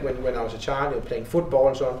way back when I was a child, playing football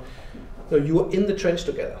and so on. So you are in the trench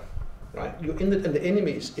together, right? You're in and the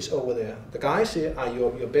enemy is over there. The guys here are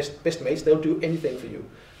your best mates. They'll do anything for you.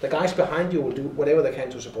 The guys behind you will do whatever they can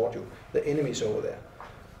to support you. The enemy is over there.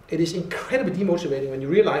 It is incredibly demotivating when you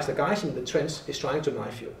realize the guys in the trench is trying to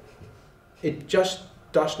knife you. It just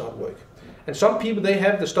does not work. And some people, they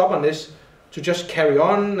have the stubbornness to just carry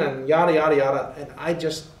on and yada yada yada. And I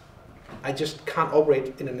just can't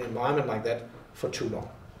operate in an environment like that for too long.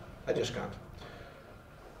 I just can't.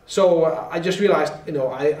 So I just realized,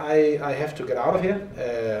 I have to get out of here.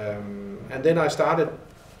 And then I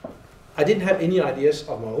didn't have any ideas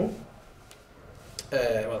of my own.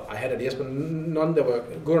 Well, I had ideas, but none that were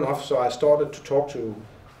good enough. So I started to talk to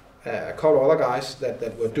a couple of other guys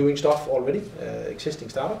that were doing stuff already, existing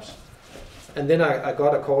startups. And then I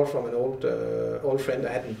got a call from an old friend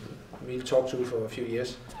I hadn't really talked to for a few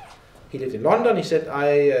years. He lived in London. He said,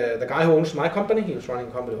 the guy who owns my company, he was running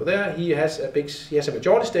a company over there. He has a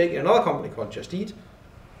majority stake in another company called Just Eat.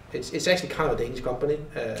 It's actually kind of a Danish company.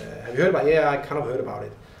 Have you heard about it? Yeah, I kind of heard about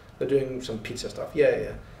it. They're doing some pizza stuff.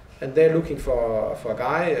 Yeah. And they're looking for a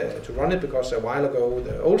guy to run it because a while ago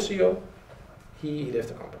the old CEO, he left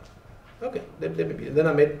the company. Okay, let me be. And then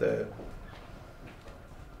I met the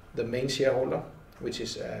main shareholder, which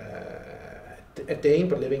is a Dane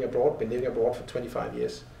but living abroad. Been living abroad for 25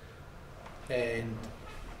 years. And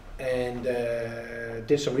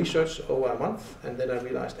did some research over a month, and then I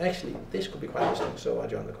realized actually this could be quite interesting, so I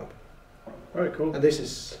joined the company. Very cool. And this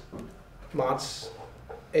is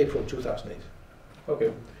April 2008.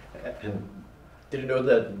 Okay. And did you know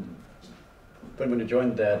that when you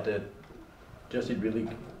joined that Just Eat really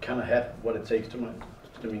kind of had what it takes to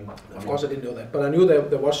Of course I didn't know that, but I knew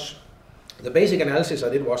there was, the basic analysis I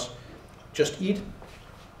did was Just Eat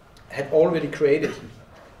had already created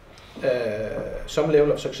some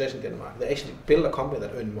level of success in Denmark. They actually built a company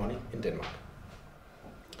that earned money in Denmark.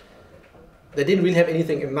 They didn't really have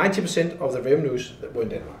anything, 90% of the revenues that were in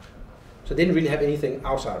Denmark. So they didn't really have anything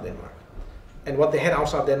outside of Denmark. And what they had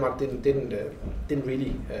outside Denmark didn't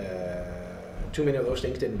really, too many of those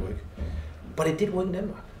things didn't work. But it did work in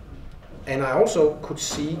Denmark. And I also could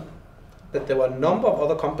see that there were a number of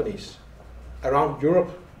other companies around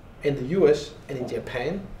Europe, in the US and in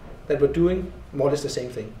Japan that were doing more or less the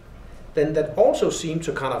same thing. Then that also seemed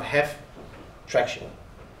to kind of have traction.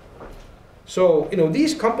 So,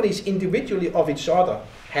 these companies individually of each other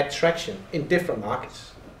had traction in different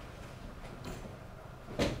markets.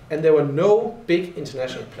 And there were no big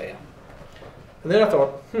international player. And then I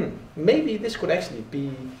thought, maybe this could actually be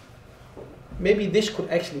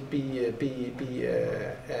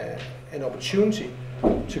an opportunity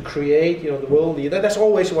to create, the world leader. That's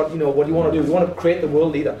always what you want to do. You want to create the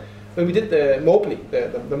world leader. When we did the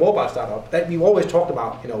mobile startup, that we always talked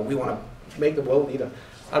about, we want to make the world leader.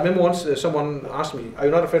 I remember once someone asked me, "Are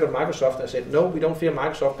you not afraid of Microsoft?" I said, "No, we don't fear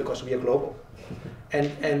Microsoft because we are global." And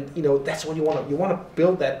that's what you want to. You want to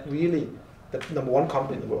build that really the number one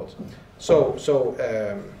company in the world. So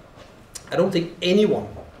I don't think anyone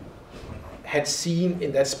had seen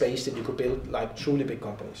in that space that you could build like truly big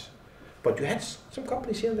companies. But you had some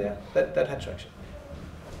companies here and there that had traction.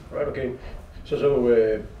 Right. Okay. So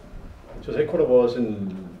headquarters was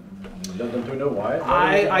in London. Do you know why?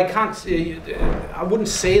 I can't. I wouldn't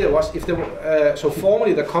say there was. If there were, so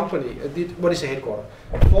formally the company did. What is a headquarter?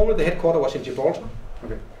 Formally the headquarter was in Gibraltar.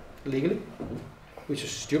 Okay. Legally, which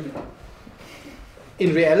is stupid.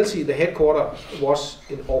 In reality, the headquarter was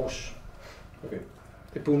in Aarhus. Okay.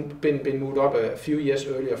 It been moved up a few years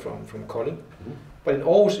earlier from Kolding. Mm-hmm. But in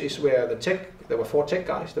Aarhus is where there were 4 tech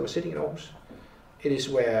guys that were sitting in Aarhus. It is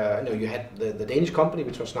where you had the Danish company,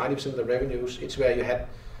 which was 90% of the revenues. It's where you had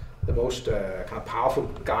the most kind of powerful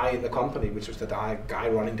guy in the company, which was the guy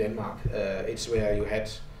running Denmark. It's where you had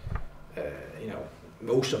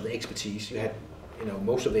most of the expertise. You had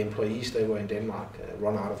most of the employees they were in Denmark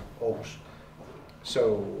run out of Aarhus.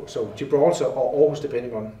 So Gibraltar or Aarhus,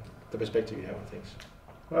 depending on the perspective you have on things.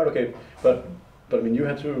 Right. Okay. But I mean, you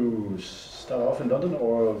had to start off in London,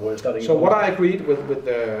 or were you starting? So what I agreed with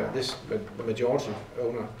the majority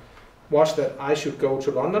owner was that I should go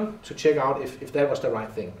to London to check out if that was the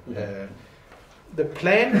right thing. Mm-hmm. The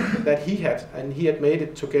plan that he had, and he had made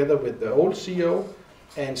it together with the old CEO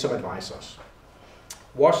and some advisors,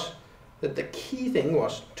 was that the key thing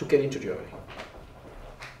was to get into Germany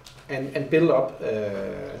and build up.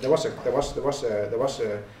 There was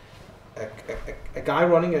a guy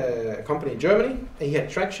running a company in Germany, and he had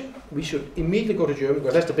traction. We should immediately go to Germany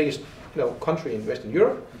because that's the biggest country in Western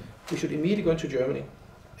Europe. We should immediately go into Germany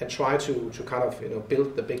and try to kind of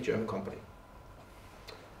build the big German company.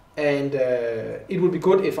 And it would be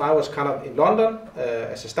good if I was kind of in London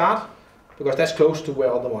as a start, because that's close to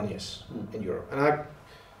where all the money is in Europe. And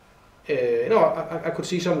I could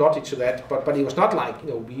see some logic to that, but it was not like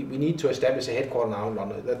we need to establish a headquarters now in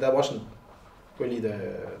London. That wasn't really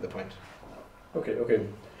the point. Okay.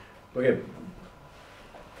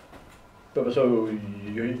 But so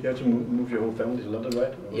you had to move your whole family to London,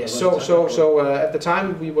 right? Yes. So at the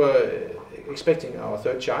time we were expecting our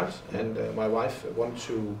third child, and my wife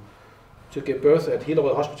wanted to give birth at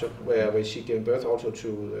Hillerød Hospital, where she gave birth also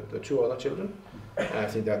to the two other children. I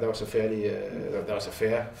think that was a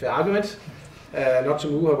fair argument, not to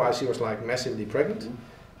move her while she was like massively pregnant.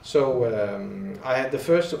 So I had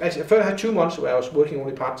first I had 2 months where I was working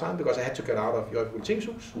only part time because I had to get out of Jørgen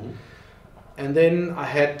Politikshus. And then I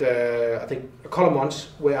had I think a couple of months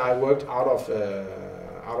where I worked out of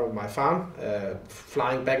my farm,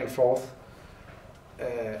 flying back and forth,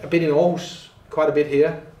 a bit in Aarhus, quite a bit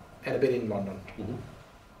here, and a bit in London.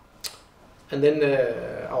 And then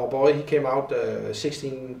our boy, he came out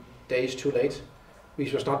 16 days too late,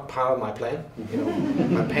 which was not part of my plan.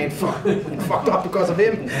 My plan fucked up because of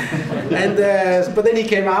him. And but then he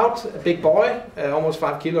came out, a big boy, almost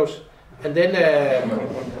 5 kilos, and then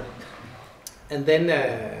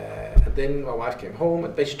my wife came home,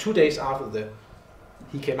 and basically 2 days after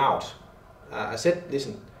he came out, I said,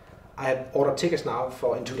 listen, I have ordered tickets now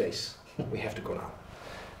for in 2 days. We have to go now.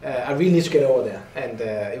 I really need to get over there, and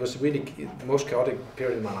it was really the most chaotic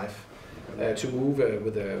period in my life to move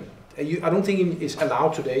with a. I don't think it's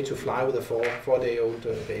allowed today to fly with a four-day-old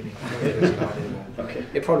baby. It's allowed anymore. Okay.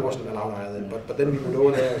 It probably wasn't allowed either then, but then we went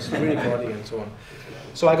over there. It was really chaotic and so on.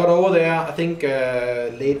 So I got over there. I think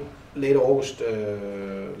late August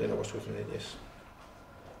 2008. Yes.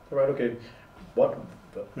 All right. Okay. What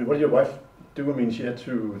did your wife do? I mean, she had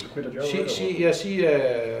to quit her job.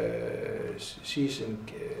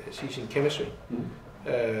 She's in chemistry,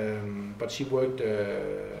 but she worked.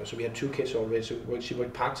 So we had 2 kids already. So she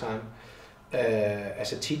worked part time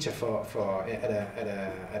as a teacher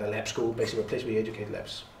at a lab school, basically a place where you educate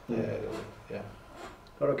labs. Yeah.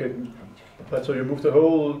 Okay. But so you moved the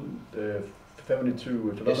whole family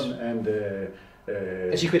to London,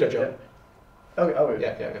 and she quit her job. Yeah. Okay.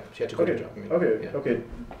 Yeah. She had to quit her job. Okay.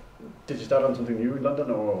 Did you start on something new in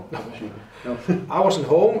London, or no? No. I wasn't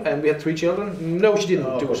home, and we had 3 children. No, she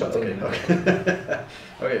didn't do something new.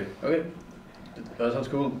 Okay. That sounds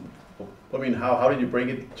cool. I mean, how did you bring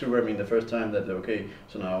it to her? I mean, the first time that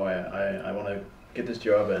so now I want to get this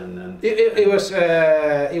job, and it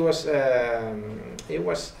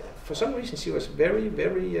was for some reason she was very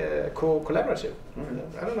collaborative.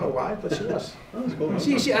 I don't know why, but she was. That's cool.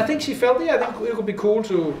 I think she felt I think it would be cool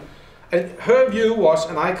to. And her view was,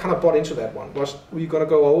 and I kind of bought into that one, was we're going to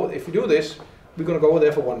go over, if we do this, we're going to go over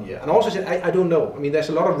there for 1 year. And I also said, I don't know. I mean, there's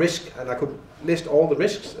a lot of risk, and I could list all the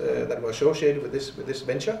risks that were associated with this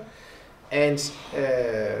venture. And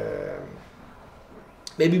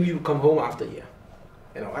maybe we would come home after a year.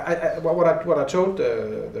 What I told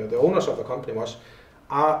the owners of the company was,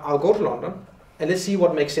 I'll go to London, and let's see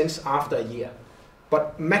what makes sense after a year.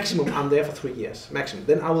 But maximum, I'm there for 3 years, maximum.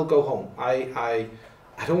 Then I will go home.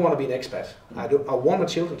 I don't want to be an expat. I want my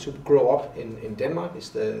children to grow up in Denmark. It's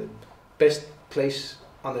the best place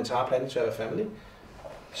on the entire planet to have a family.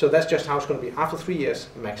 So that's just how it's going to be. After 3 years,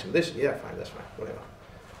 maximum. That's fine, whatever.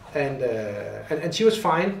 And she was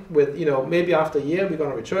fine with, maybe after a year we're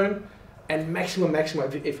going to return, and maximum,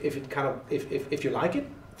 if you like it,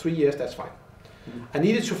 3 years, that's fine. I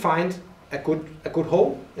needed to find a good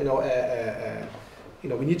home,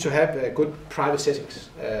 we need to have good private settings.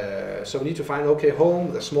 So we need to find home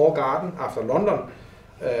with a small garden. After London,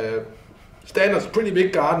 standards pretty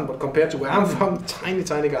big garden, but compared to where I'm from,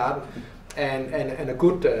 tiny garden, and a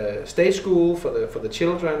good state school for the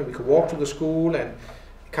children. We could walk to the school and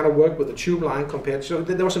kind of work with the tube line compared. So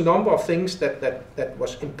there was a number of things that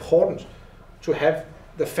was important to have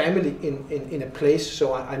the family in a place,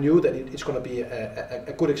 so I knew that it's going to be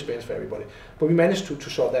a good experience for everybody. But we managed to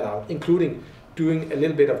sort that out, including doing a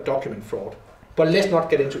little bit of document fraud. But let's not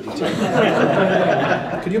get into detail.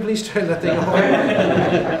 Could you please turn that thing off?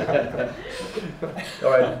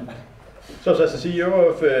 All right. So as the CEO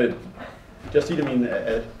of Just Eat, I mean,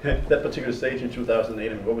 at that particular stage in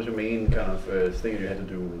 2008, I mean, what was your main kind of thing you had to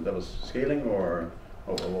do? That was scaling or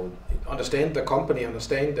understand the company,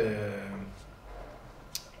 understand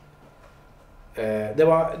there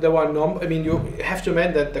were I mean, you have to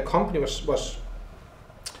imagine that the company was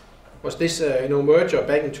this merger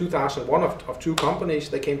back in 2001 of two companies.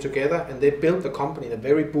 They came together and they built the company in a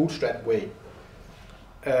very bootstrap way,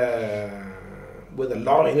 with a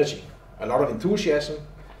lot of energy, a lot of enthusiasm,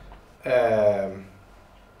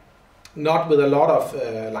 not with a lot of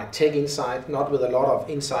like tech insight, not with a lot of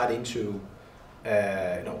insight into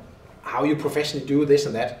how you professionally do this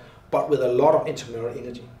and that, but with a lot of entrepreneurial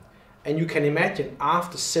energy. And you can imagine,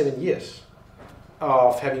 after 7 years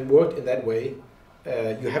of having worked in that way,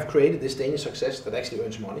 you have created this Danish success that actually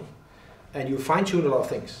earns money, and you fine-tune a lot of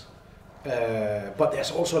things. But there's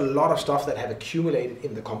also a lot of stuff that have accumulated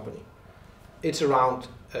in the company. It's around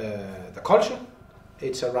the culture,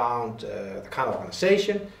 it's around the kind of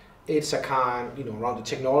organization, it's around the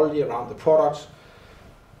technology, around the products.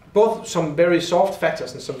 Both some very soft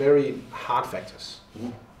factors and some very hard factors.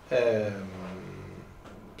 Mm-hmm.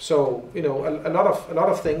 So a lot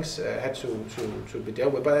of things had to be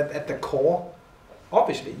dealt with, but at the core,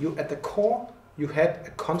 obviously, you had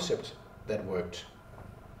a concept that worked,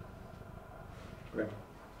 okay.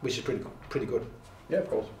 Which is pretty good. Yeah, of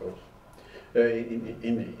course.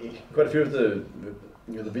 In quite a few of the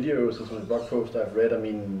videos and some of the blog posts I've read, I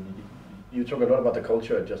mean, you talk a lot about the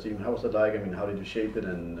culture at Just Eat. How was that like? I mean, how did you shape it,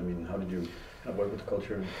 and I mean, how did you kind of work with the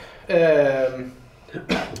culture?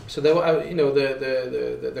 So there were,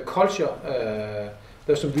 the culture.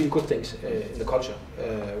 There's some really good things in the culture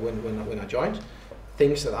when I joined.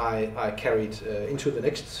 Things that I carried into the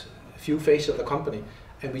next few phases of the company,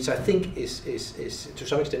 and which I think is to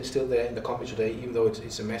some extent still there in the company today, even though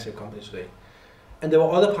it's a massive company today. And there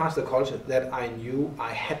were other parts of the culture that I knew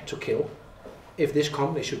I had to kill if this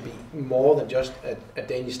company should be more than just a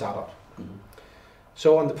Danish startup. Mm-hmm.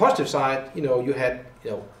 So on the positive side, you had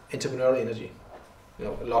entrepreneurial energy,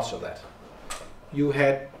 lots of that. You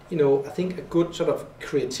had I think a good sort of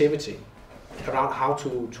creativity around how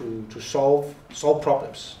to solve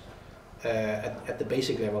problems at the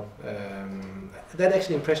basic level. That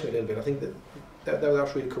actually impressed me a little bit. I think that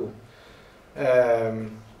was really cool.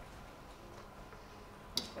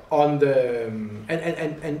 On the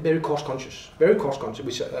and very cost conscious,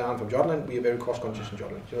 which I'm from Jutland. We are very cost conscious in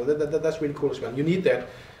Jutland. That's really cool as well. You need that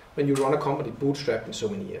when you run a company bootstrapped in so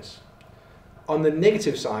many years. On the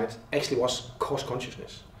negative side, actually was cost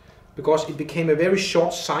consciousness, because it became a very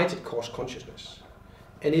short-sighted cost consciousness.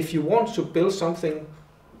 And if you want to build something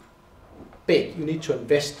big, you need to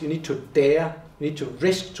invest. You need to dare. You need to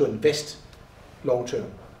risk to invest long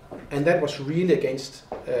term. And that was really against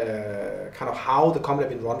kind of how the company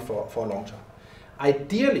had been run for a long time.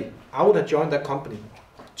 Ideally, I would have joined that company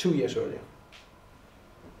 2 years earlier.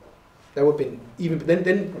 That would have been even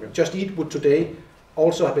then. Just Eat would today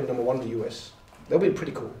also have been number one in the US. That would be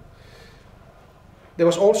pretty cool. There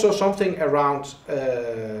was also something around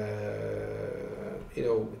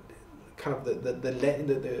kind of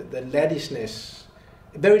the laddishness,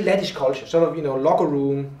 very laddish culture, sort of locker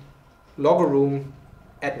room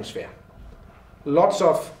atmosphere. Lots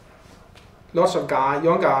of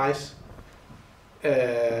young guys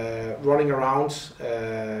running around,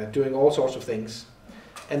 doing all sorts of things.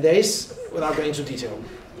 And there is, without going into detail,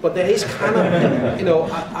 but there is kind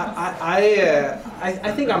of,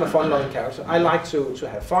 I think I'm a fun-loving character. I like to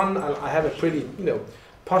have fun. I have a pretty,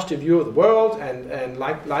 positive view of the world, and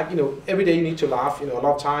like every day you need to laugh, a lot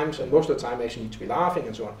of times, and most of the time you actually need to be laughing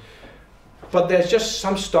and so on. But there's just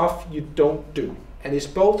some stuff you don't do, and it's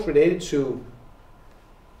both related to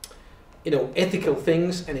ethical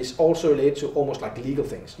things, and it's also related to almost like legal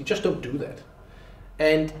things. You just don't do that.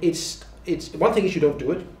 And it's one thing is you don't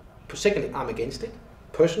do it. Secondly, I'm against it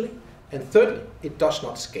personally, and thirdly, it does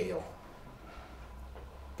not scale.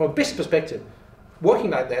 From a business perspective,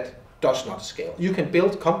 working like that does not scale. You can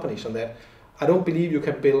build companies on that. I don't believe you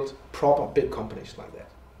can build proper big companies like that.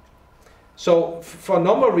 So for a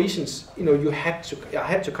number of reasons, I had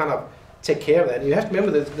to kind of take care of that. And you have to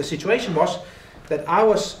remember that the situation was that I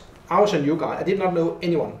was a new guy. I did not know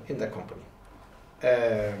anyone in that company,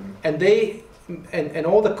 and they and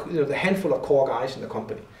all the handful of core guys in the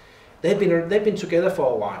company, they've been together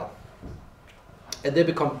for a while, and they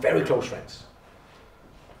become very close friends.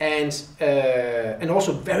 and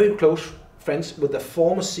also very close friends with the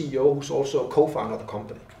former CEO, who's also a co-founder of the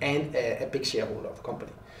company and a big shareholder of the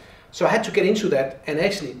company. So I had to get into that and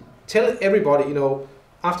actually tell everybody, you know,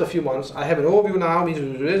 after a few months, I have an overview now,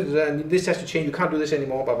 and this has to change, you can't do this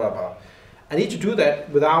anymore, blah, blah, blah. I need to do that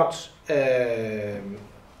without,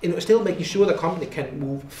 still making sure the company can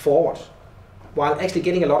move forward, while actually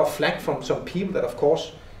getting a lot of flack from some people that, of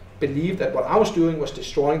course, believed that what I was doing was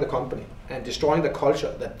destroying the company and destroying the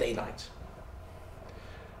culture that they liked.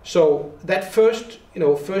 So that first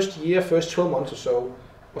year, first 12 months or so,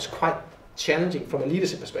 was quite challenging from a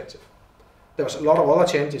leadership perspective. There was a lot of other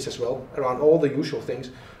challenges as well around all the usual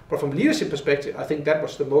things, but from a leadership perspective, I think that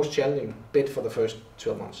was the most challenging bit for the first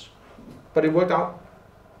 12 months. But it worked out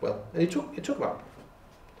well, and it took about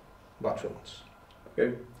 12 months.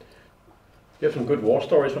 Okay. You have some good war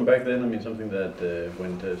stories from back then. I mean, something that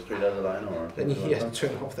went straight out of the line, or then he has to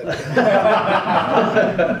turn off that.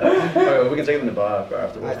 Okay, we can take it in the bar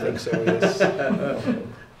afterwards. I think so. Yes.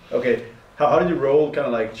 Okay. How did your role kind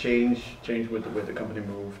of like change with the company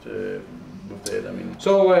moved there? I mean.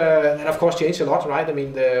 So and of course changed a lot, right? I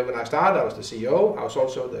mean, when I started, I was the CEO. I was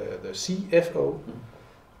also the CFO,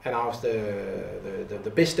 and I was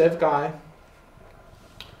the biz dev guy,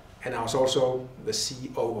 and I was also the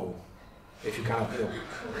COO. If you kind of, you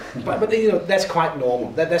know, but you know, that's quite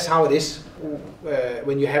normal. That's how it is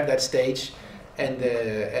when you have that stage, and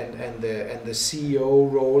the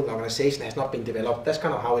CEO role in the organization has not been developed. That's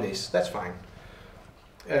kind of how it is. That's fine.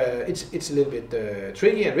 It's a little bit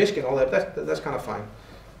tricky and risky and all that. That's kind of fine.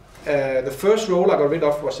 The first role I got rid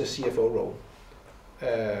of was the CFO role.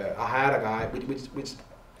 I hired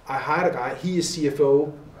a guy. He is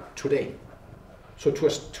CFO today. So to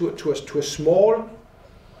a small,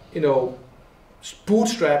 you know,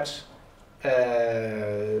 bootstrapped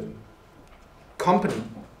company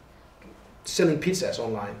selling pizzas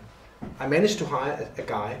online, I managed to hire a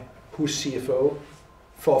guy who's CFO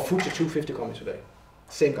for a FTSE 250 company today.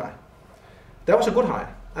 Same guy. That was a good hire,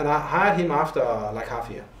 and I hired him after like half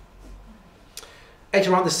a year.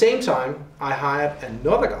 Actually, around the same time, I hired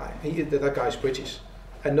another guy. That guy is British.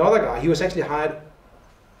 Another guy. He was actually hired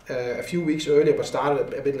a few weeks earlier, but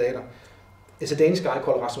started a bit later. It's a Danish guy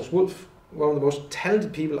called Rasmus Wolf, one of the most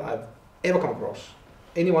talented people I've ever come across.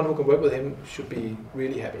 Anyone who can work with him should be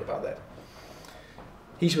really happy about that.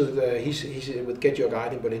 He's with Get Your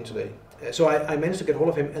Guide in Berlin today. So I managed to get hold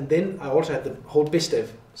of him, and then I also had the whole BizDev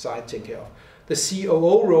side taken care of. The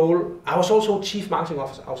COO role, I was also Chief Marketing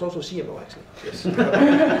Officer. I was also CMO actually. Yes.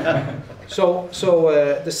 So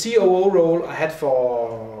the COO role I had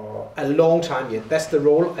for a long time yet. That's the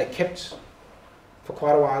role I kept for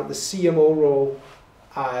quite a while. The CMO role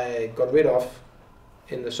I got rid of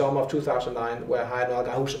in the summer of 2009, where I hired another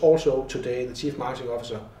guy who's also today the Chief Marketing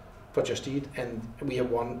Officer for Just Eat, and we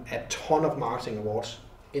have won a ton of marketing awards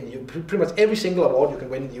in the UK. Pretty much every single award you can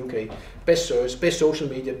win in the UK. Best search, best social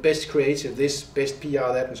media, best creative this, best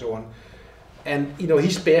PR that, and so on. And you know, he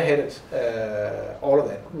spearheaded all of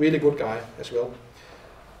that. Really good guy as well.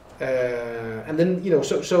 And then, you know,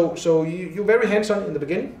 so you're very hands-on in the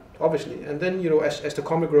beginning, obviously, and then, you know, as the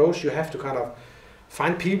company grows, you have to kind of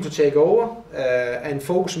find people to take over and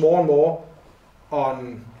focus more and more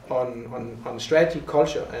on strategy,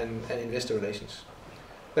 culture, and investor relations.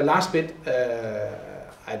 The last bit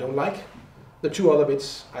I don't like. The two other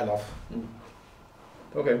bits I love.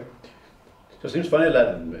 Okay. So it seems funny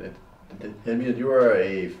that you were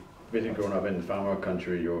basically grown up in a farmer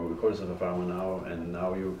country. You're recorded as a farmer now, and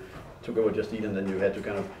now you took over Just Eat, and then you had to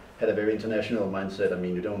kind of had a very international mindset. I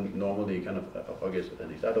mean, you don't normally kind of, I guess at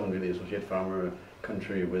least I don't really associate farmer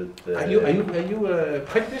country with. Are you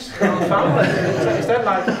prejudiced on farmer? Is that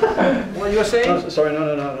like what you're saying? No, sorry,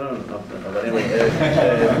 no. But anyway,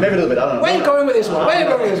 maybe a little bit. I don't know. Where are you going with this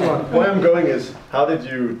one? Where I'm going is, how did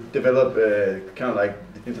you develop kind of like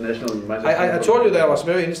international mindset? I told you that I was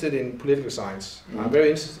very interested in political science. I'm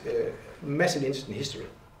very massively interested in history.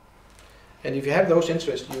 And if you have those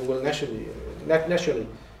interests, you will naturally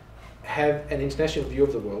have an international view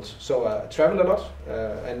of the world. So I traveled a lot,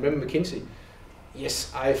 and remember McKinsey.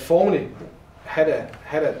 Yes, I formerly had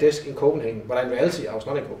a desk in Copenhagen, but in reality I was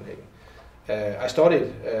not in Copenhagen. I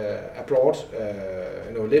studied abroad,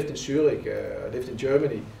 lived in Zurich, lived in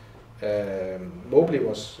Germany. Mobley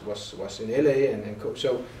was in LA, and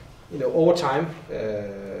so, you know, over time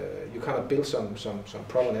you kind of build some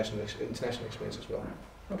proper international experience as well.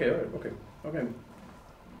 Okay.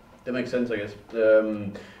 That makes sense, I guess.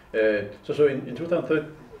 So in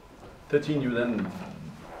 2013 you then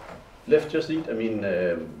left Just Eat. I mean,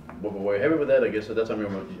 were you happy with that? I guess at that time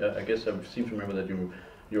I seem to remember that you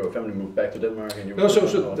your family moved back to Denmark and you... No,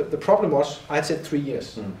 so the problem was, I had said 3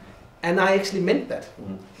 years. And I actually meant that.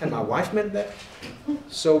 And my wife meant that.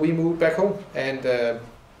 So we moved back home. And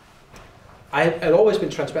I'd always been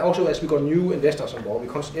transparent. Also, as we got new investors on board,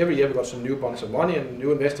 every year we got some new bunch of money and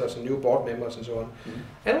new investors and new board members and so on.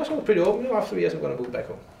 And I was always pretty open. After 3 years, I'm going to move back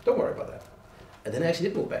home. Don't worry about that. And then I actually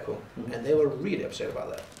did move back home. And they were really upset about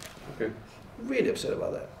that. Okay. Really upset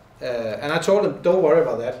about that. And I told them, don't worry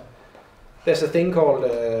about that. There's a thing called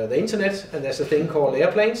the internet, and there's a thing called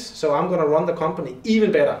airplanes. So I'm going to run the company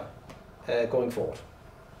even better going forward.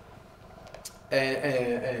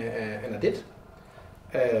 And I did.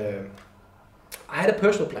 I had a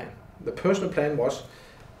personal plan. The personal plan was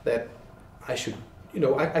that I should,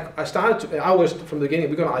 I started I was from the beginning,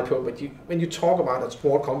 we're going to IPO, but when you talk about a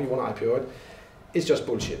small company, you want to IPO it, it's just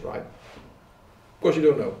bullshit, right? Of course you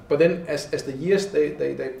don't know. But then as the years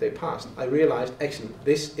they passed, I realized actually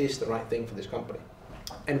this is the right thing for this company.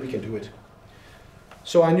 And we can do it.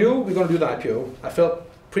 So I knew we were going to do the IPO. I felt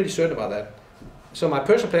pretty certain about that. So my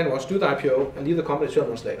personal plan was do the IPO and leave the company 12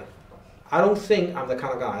 months later. I don't think I'm the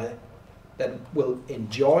kind of guy that will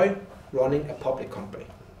enjoy running a public company.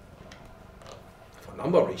 For a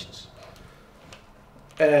number of reasons.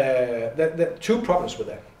 There are 2 problems with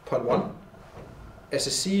that. Point 1, as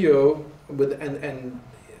a CEO and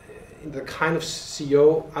the kind of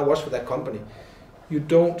CEO I was for that company, you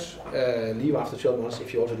don't leave after 12 months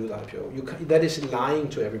if you also do the IPO. That is lying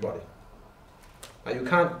to everybody. You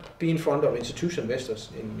can't be in front of institutional investors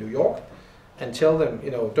in New York and tell them,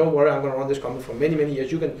 don't worry, I'm going to run this company for many, many years.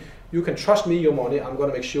 You can trust me your money. I'm going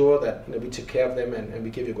to make sure that we take care of them and we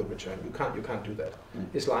give you a good return. You can't do that.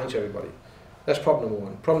 It's lying to everybody. That's problem number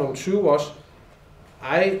 1. Problem number 2 was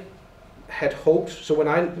I had hoped, so when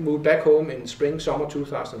I moved back home in summer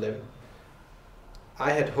 2011,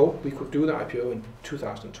 I had hoped we could do the IPO in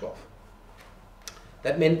 2012.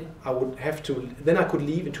 That meant I would have to, then I could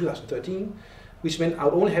leave in 2013, which meant I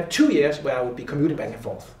would only have 2 years where I would be commuting back and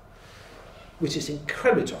forth, which is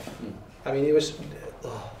incredibly tough. I mean, it was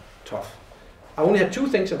tough. I only had 2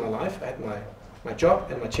 things in my life. I had my job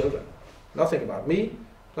and my children. Nothing about me,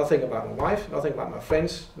 nothing about my wife, nothing about my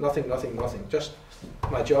friends, nothing. Just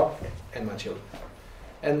my job and my children.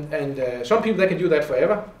 And some people, they can do that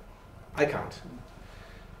forever. I can't.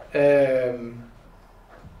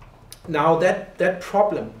 Now that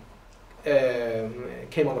problem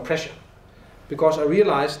came under pressure because I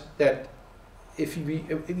realized that if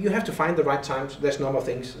you have to find the right time, there's a number of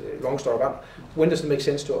things, long story about, when does it make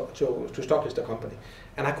sense to stock list the company?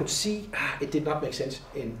 And I could see it did not make sense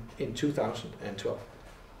in 2012.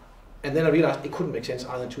 And then I realized it couldn't make sense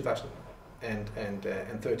either in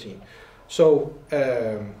 2013. So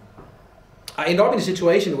I ended up in a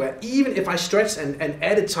situation where even if I stretched and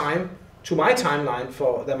added time to my timeline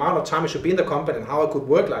for the amount of time I should be in the company and how I could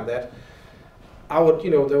work like that, I would,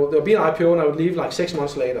 there would be an IPO and I would leave like 6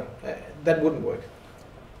 months later. That wouldn't work.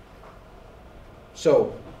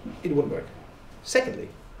 So it wouldn't work. Secondly,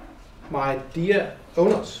 my dear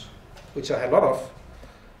owners, which I had a lot of,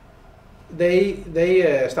 they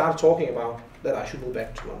started talking about that I should move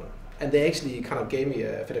back to London. And they actually kind of gave me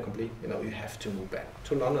a fait accompli, you have to move back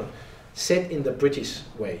to London, said in the British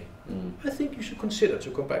way. I think you should consider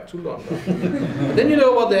to come back to London. And then you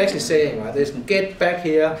know what they're actually saying, right? They say, get back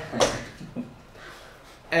here.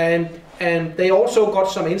 And they also got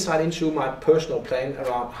some insight into my personal plan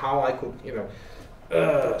around how I could,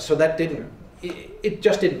 so that it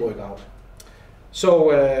just didn't work out.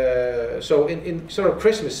 So in sort of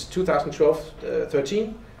Christmas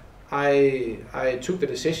 2012-13, I took the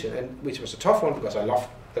decision, and which was a tough one because I loved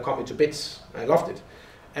the company to bits. I loved it,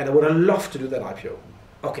 and I would have loved to do that IPO.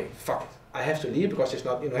 Okay, fuck it. I have to leave because it's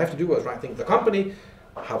not, I have to do what's right thing for the company.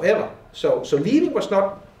 However, so leaving was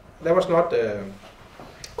not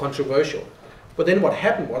controversial. But then what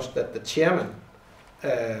happened was that the chairman,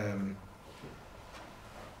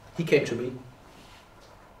 he came to me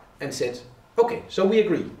and said, okay, so we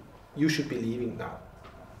agree, you should be leaving now.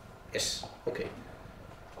 Yes, okay.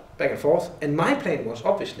 Back and forth. And my plan was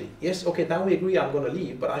obviously, yes, okay, now we agree I'm going to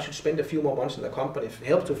leave, but I should spend a few more months in the company,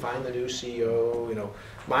 help to find a new CEO,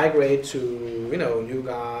 migrate to, new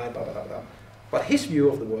guy, blah, blah, blah, blah. But his view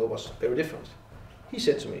of the world was very different. He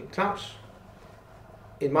said to me, Klaus,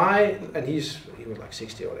 he was like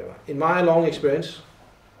 60 or whatever, in my long experience,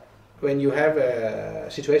 when you have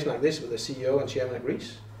a situation like this with the CEO and chairman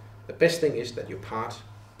agrees, the best thing is that you part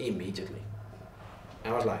immediately.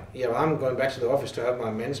 I was like, yeah, well, I'm going back to the office to have my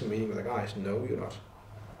management meeting with the guys. No, you're not.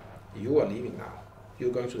 You are leaving now.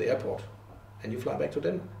 You're going to the airport and you fly back to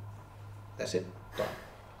Denmark. That's it. Done.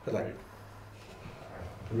 I was like,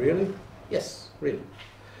 really? Yes, really.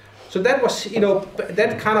 So that was,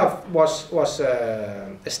 that kind of was a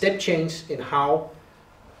step change in how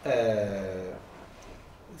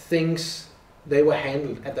things they were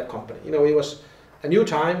handled at that company. It was a new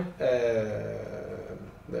time.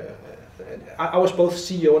 I was both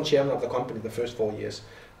CEO and chairman of the company the first 4 years,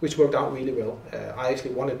 which worked out really well. I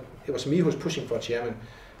actually it was me who was pushing for a chairman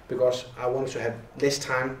because I wanted to have less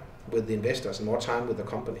time with the investors and more time with the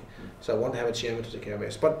company. So I wanted to have a chairman to take care of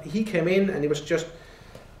it. But he came in and it was just,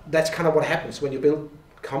 that's kind of what happens when you build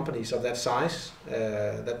companies of that size,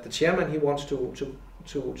 that the chairman, he wants to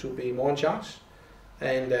be more in charge.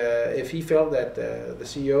 And if he felt that the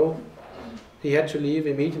CEO, he had to leave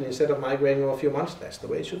immediately instead of migrating over a few months, that's the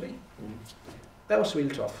way it should be. That was really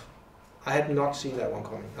tough. I had not seen that one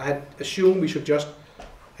coming. I had assumed we should just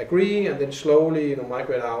agree and then slowly,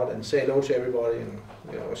 migrate out and say hello to everybody and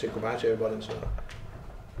say goodbye to everybody and so on.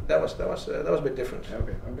 That was a bit different.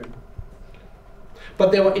 Okay.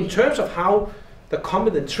 But there were, in terms of how the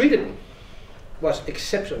company then treated me, was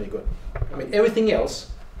exceptionally good. I mean, everything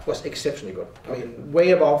else was exceptionally good. I mean,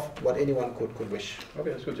 way above what anyone could wish.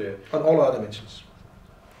 Okay, that's good to hear. On all other dimensions.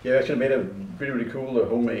 You actually made a really cool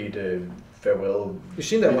homemade farewell. You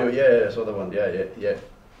seen that video? one? Yeah, I saw that one.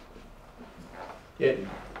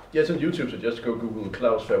 Yeah, it's on YouTube, so just go Google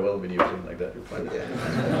Klaus farewell video, something like that. You'll find it.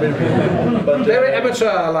 Yeah. But, very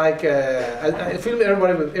amateur, like I film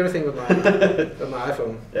everybody with everything with my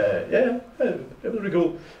iPhone. Yeah, that was really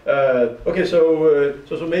cool. Okay,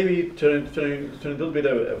 so maybe turn a little bit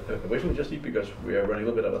away from Just Eat because we are running a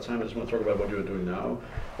little bit out of time. I just want to talk about what you're doing now.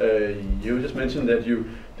 You just mentioned that you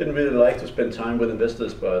didn't really like to spend time with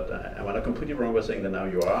investors, but am I not completely wrong by saying that now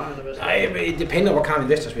you are an investor? It depends on what kind of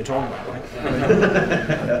investors we're talking about, right?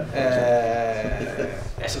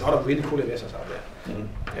 There's a lot of really cool investors out there.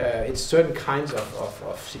 Mm-hmm. It's certain kinds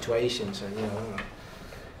of situations, and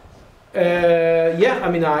I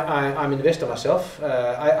mean, I'm an investor myself.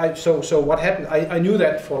 So what happened? I knew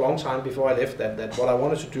that for a long time before I left that what I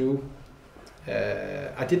wanted to do.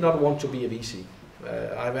 I did not want to be a VC.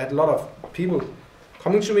 I've had a lot of people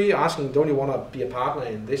coming to me asking, "Don't you want to be a partner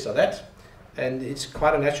in this or that?" And it's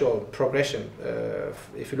quite a natural progression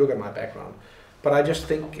if you look at my background. But I just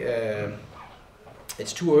think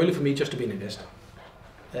it's too early for me just to be an investor.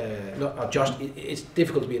 It's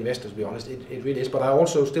difficult to be an investor, to be honest. It really is. But I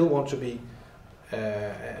also still want to be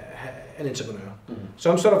an entrepreneur. Mm-hmm.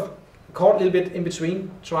 So I'm sort of caught a little bit in between,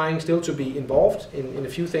 trying still to be involved in a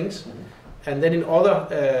few things. Mm-hmm. And then in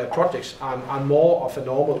other projects, I'm more of a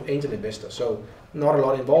normal angel investor. So not a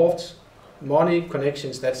lot involved, money,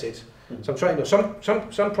 connections, that's it. Mm-hmm. So I'm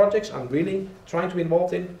trying, some projects I'm really trying to be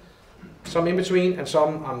involved in, some in between, and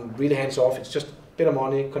some I'm really hands off. It's just a bit of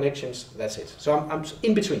money, connections, that's it. So I'm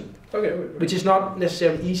in between, okay. Which is not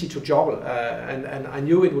necessarily easy to juggle. And I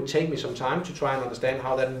knew it would take me some time to try and understand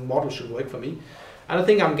how that model should work for me. And I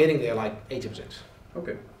think I'm getting there like 80%.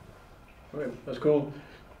 Okay, that's cool.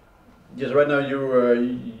 Yes, right now you're a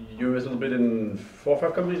little bit in 4 or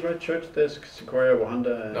 5 companies, right? Church Desk, Sequoia,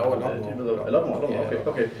 Wahanda. No, a lot more. Yeah,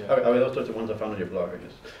 okay. Yeah. I those are the ones I found on your blog, I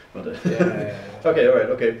guess. But, Okay, all right,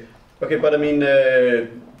 okay. But I mean,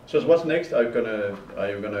 so what's next? Are you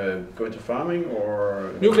gonna go into farming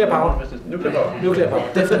or nuclear power? Nuclear power,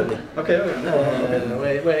 definitely. Okay.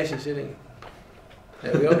 Where is he sitting?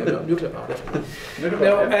 We only know nuclear power, definitely.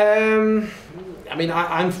 I mean,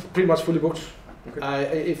 I'm pretty much fully booked.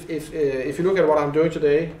 Okay. If you look at what I'm doing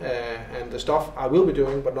today and the stuff I will be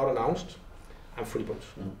doing but not announced, I'm fully booked.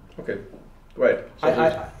 Okay, right. So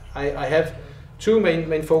I have 2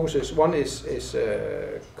 main focuses. One is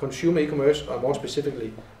consumer e-commerce, or more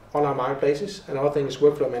specifically online marketplaces. Another thing is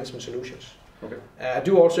workflow management solutions. Okay. I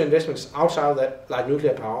do also investments outside of that, like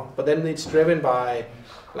nuclear power, but then it's driven by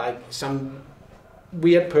like some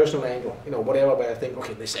weird personal angle, whatever, where I think,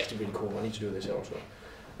 okay, this is actually really cool, I need to do this also.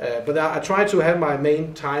 But I try to have my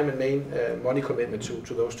main time and main money commitment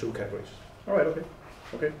to those 2 categories. All right,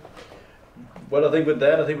 okay. Well, I think with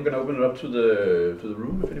that, we're going to open it up to the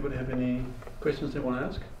room. If anybody have any questions they want to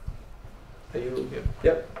ask. Are you?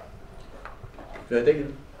 Yeah. Go ahead,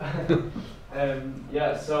 Daniel.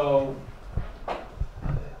 So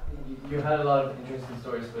you had a lot of interesting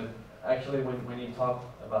stories, but actually when you talk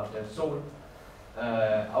about the solar,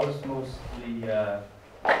 I was mostly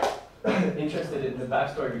interested in the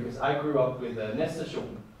backstory because I grew up with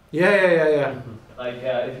Nestation. Yeah. Like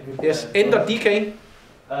if you could. Yes, end.dk.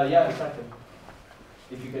 Yeah, exactly.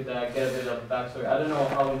 If you could get a bit of backstory. I don't know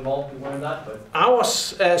how involved you were in that, but I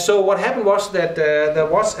was. So what happened was that there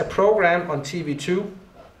was a program on TV2,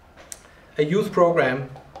 a youth program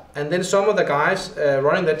And then some of the guys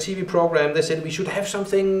running that TV program, they said we should have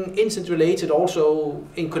something instant related also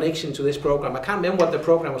in connection to this program. I can't remember what the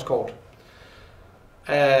program was called.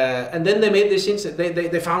 And then they made this instant.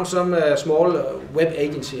 They found some small web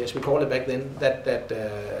agency, as we called it back then, that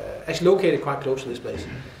actually located quite close to this place.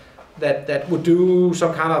 That would do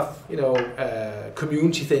some kind of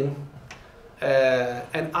community thing.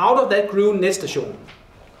 And out of that grew Netstation,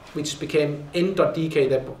 which became n.dk.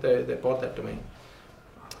 They bought that domain.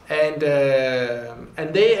 And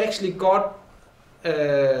they actually got,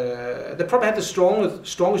 they probably had the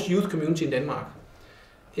strongest youth community in Denmark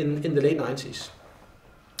in the late 90s.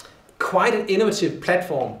 Quite an innovative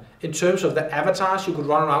platform in terms of the avatars you could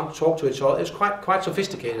run around and talk to each other. It was quite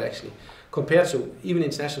sophisticated actually, compared to even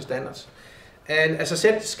international standards. And as I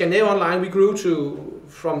said, Scandinavia Online, we grew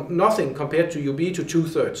from nothing compared to UB to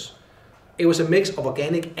 2/3. It was a mix of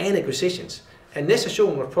organic and acquisitions. And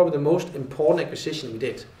Netstation was probably the most important acquisition we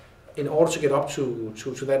did in order to get up to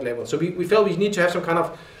that level. So we felt we need to have some kind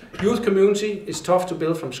of youth community. It's tough to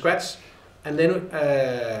build from scratch. And then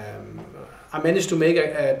I managed to make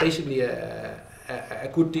basically a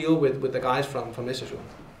good deal with the guys from Netstation.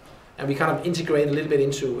 And we kind of integrate a little bit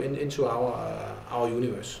into our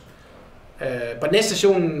universe. But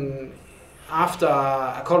Netstation, after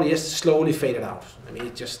a couple of years, slowly faded out. I mean,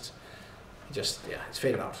 it's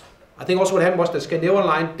faded out. I think also what happened was that Scandinavia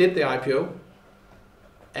Online did the IPO,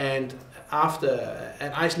 and I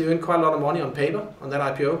actually earned quite a lot of money on paper on that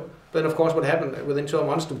IPO. Then of course what happened within 12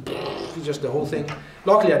 months, just the whole thing.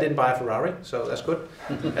 Luckily I didn't buy a Ferrari, so that's good.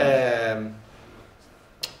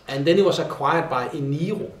 And then it was acquired by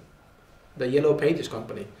Eniro, the Yellow Pages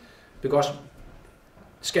company, because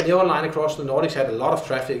Scandinavia Online across the Nordics had a lot of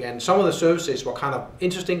traffic, and some of the services were kind of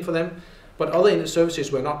interesting for them, but other services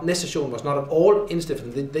were not. Netstation was not at all interested for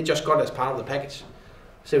them. They just got it as part of the package.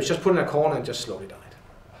 So it was just put in a corner and just slowly died,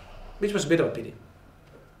 which was a bit of a pity.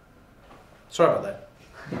 Sorry about that.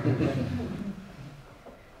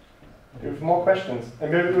 You have more questions.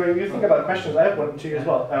 And when you think about questions, I have one to you as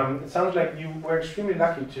well. It sounds like you were extremely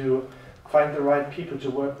lucky to find the right people to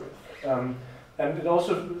work with. And it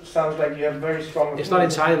also sounds like you have very strong... It's not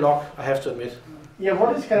entirely luck, I have to admit. Yeah,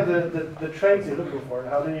 what is kind of the traits you're looking for?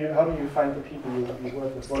 How do you find the people you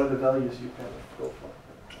work with? What are the values you kind of go for?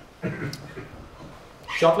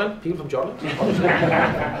 Jutland? People from Jutland?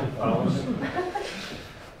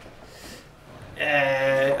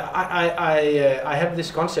 I have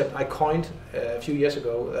this concept I coined a few years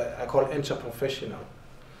ago. I call it interprofessional,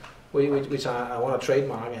 which I want to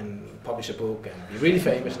trademark and publish a book and be really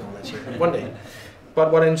famous and all that shit one day. But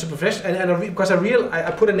what interprofessional, because I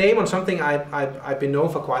put a name on something I've been known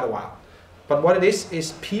for quite a while. But what it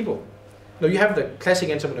is people. You have the classic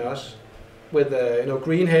entrepreneurs with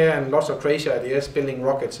green hair and lots of crazy ideas, building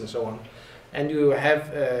rockets and so on, and you have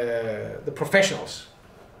the professionals.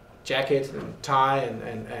 Jacket and tie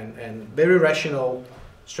and very rational,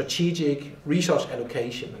 strategic resource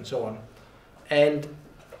allocation and so on, and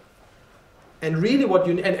really what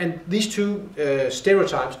you and these two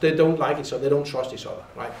stereotypes, they don't like each other, they don't trust each other,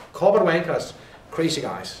 right? Corporate wankers, crazy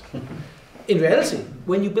guys. In reality,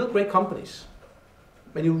 when you build great companies,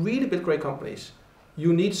 when you really build great companies,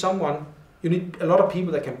 you need a lot of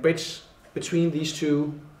people that can bridge between these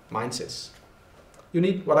two mindsets. You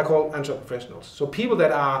need what I call entrepreneurs. So people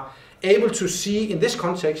that are able to see, in this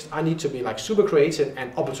context, I need to be like super creative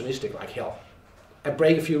and opportunistic like hell, and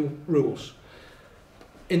break a few rules.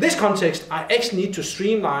 In this context, I actually need to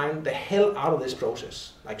streamline the hell out of this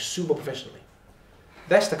process, like super professionally.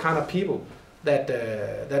 That's the kind of people that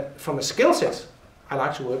from a skill set, I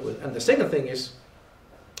like to work with. And the second thing is,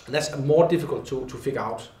 and that's more difficult to figure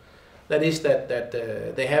out, that is that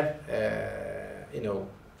they have,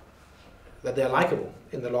 that they're likable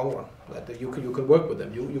in the long run, that you can work with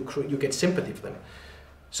them, you get sympathy for them.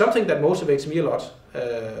 Something that motivates me a lot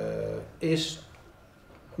is,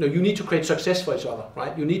 you need to create success for each other,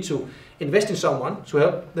 right? You need to invest in someone to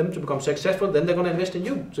help them to become successful, then they're going to invest in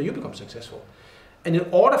you, so you become successful. And in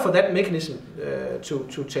order for that mechanism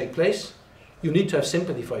to take place, you need to have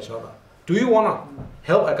sympathy for each other. Do you want to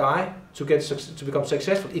help a guy to become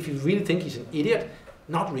successful if you really think he's an idiot?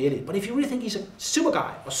 Not really. But if you really think he's a super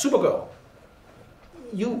guy or super girl,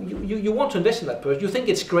 you want to invest in that person. You think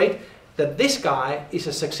it's great that this guy is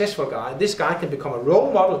a successful guy, this guy can become a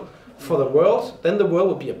role model for the world, then the world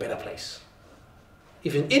will be a better place.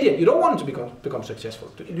 If you're an idiot, you don't want him to become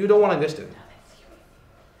successful. You don't want to invest in him.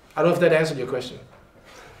 I don't know if that answered your question.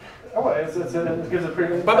 Oh, it gives a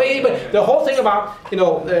pretty... But the whole thing about,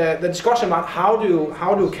 the discussion about how do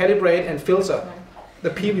calibrate and filter the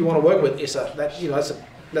people you want to work with is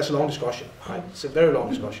that's a long discussion, right? It's a very long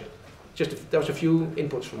discussion. there was a few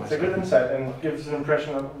inputs from It's myself. a good insight and gives an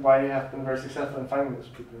impression of why you have been very successful in finding those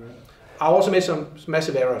people. Right? I also made some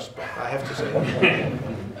massive errors, but I have to say.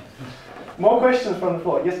 More questions from the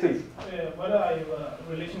floor. Yes, please. What are your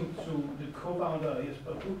relation to the co-founder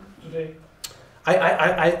Jesper Buch today?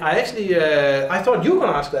 I actually, I thought you were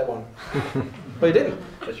going to ask that one, but you didn't.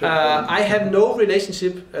 I have no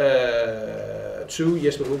relationship to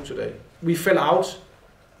Jesper Buch today. We fell out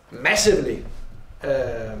massively.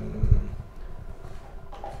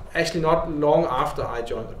 Actually, not long after I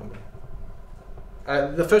joined the company.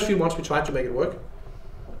 The first few months we tried to make it work,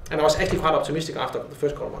 and I was actually quite optimistic after the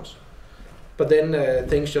first couple of months. But then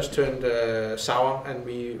things just turned sour, and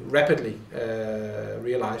we rapidly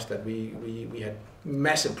realized that we had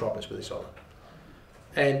massive problems with each other.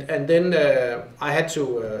 And then I had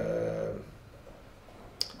to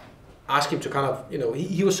ask him to kind of,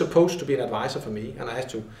 he was supposed to be an advisor for me, and I had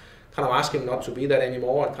to kind of ask him not to be that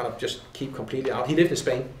anymore and kind of just keep completely out. He lived in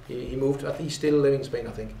Spain. He moved. He's still living in Spain,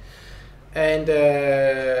 I think. And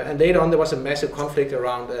later on, there was a massive conflict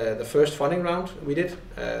around the first funding round we did.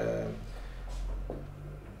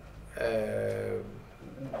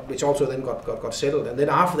 Which also then got settled, and then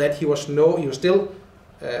after that he was still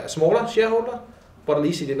a smaller shareholder, but at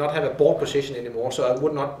least he did not have a board position anymore, so I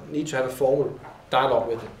would not need to have a formal dialogue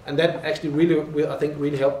with him, and that actually really, I think,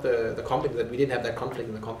 really helped the company, that we didn't have that conflict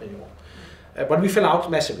in the company anymore. But we fell out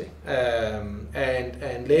massively,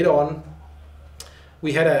 and later on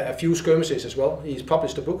we had a few skirmishes as well. He's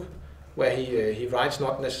published a book where he writes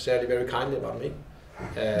not necessarily very kindly about me.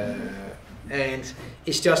 And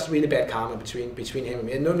it's just really bad karma between him and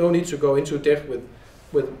me. And no need to go into depth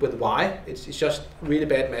with why. It's just really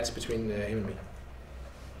bad match between him and me.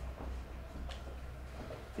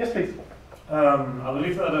 Yes, please. I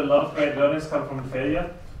believe that a lot of great learnings come from failure,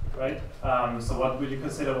 right? So what would you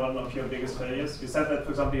consider one of your biggest failures? You said that, for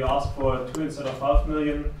example, you asked for 2 instead of 5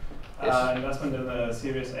 million investment in the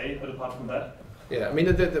Series A, but apart from that? Yeah, I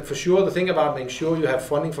mean, for sure, the thing about making sure you have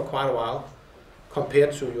funding for quite a while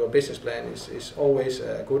compared to your business plan is always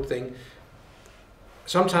a good thing.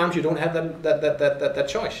 Sometimes you don't have that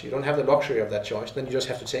choice. You don't have the luxury of that choice. Then you just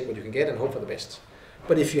have to take what you can get and hope for the best.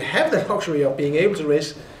 But if you have the luxury of being able to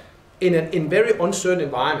raise in very uncertain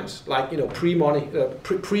environments, like pre-money,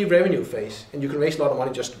 pre-revenue phase, and you can raise a lot of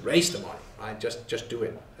money, just raise the money, right? Just do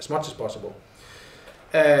it as much as possible.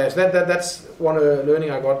 So that's one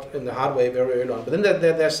learning I got in the hard way very early on. But then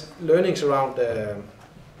there's learnings around.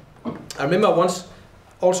 I remember once,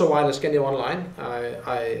 also while at Scandinavia Online,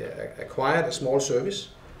 I acquired a small service,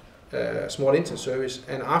 a small internet service,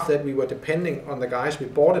 and after that we were depending on the guys we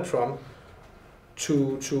bought it from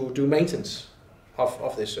to do maintenance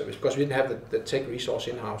of this service, because we didn't have the tech resource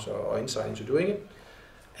in-house or insight into doing it.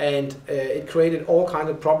 And it created all kinds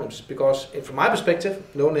of problems, because from my perspective,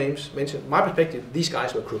 no names mentioned, my perspective, these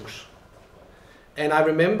guys were crooks. And I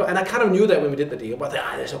remember, and I kind of knew that when we did the deal, but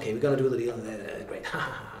that's okay, we're going to do the deal, great.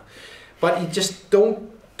 But you just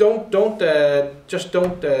don't do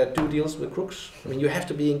deals with crooks. I mean, you have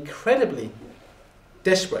to be incredibly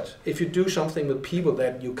desperate if you do something with people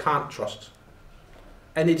that you can't trust.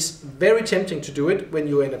 And it's very tempting to do it when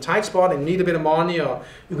you're in a tight spot and need a bit of money, or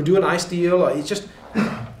you can do a nice deal, or it's just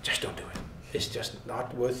don't do it. It's just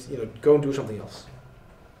not worth, go and do something else.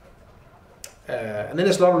 And then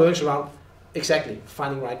there's a lot of learnings around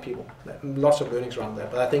finding right people. Lots of learnings around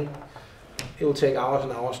that, but I think it will take hours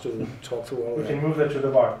and hours to talk through all of that. We can move that to the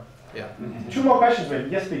bar. Yeah. 2 more questions, maybe.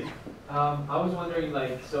 Yes, please. I was wondering,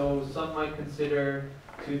 so some might consider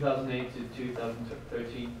 2008 to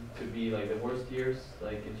 2013 to be the worst years,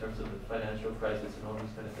 in terms of the financial crisis and all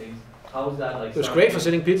these kind of things. How was that It was great for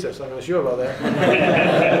sitting pizzas, I'm not sure about that.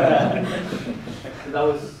 So that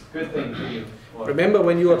was a good thing for you. Or? Remember,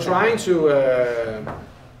 when you are trying to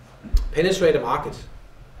penetrate a market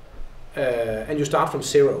and you start from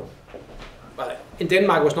zero. Well, in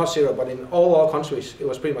Denmark it was not zero, but in all other countries it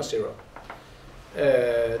was pretty much zero.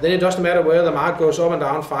 Then it doesn't matter whether the market goes up and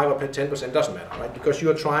down 5 or 10%, it doesn't matter, right? Because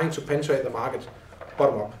you are trying to penetrate the market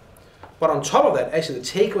bottom up. But on top of that, actually the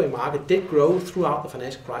takeaway market did grow throughout the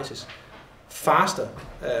financial crisis faster,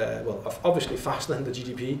 obviously faster than the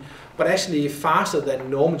GDP, but actually faster than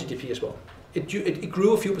normal GDP as well. It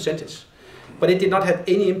grew a few percentage, but it did not have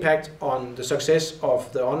any impact on the success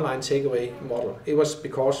of the online takeaway model. It was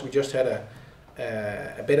because we just had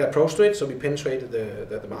a better approach to it, so we penetrated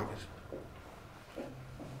the market.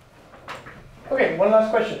 Okay, one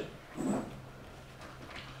last question.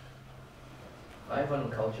 I have one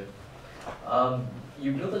on culture.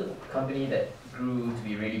 You built a company that grew to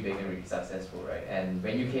be really big and really successful, right? And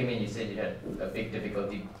when you came in, you said you had a big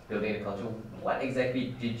difficulty building the culture. What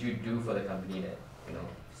exactly did you do for the company that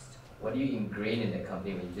what do you ingrain in the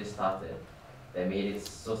company when you just started that made it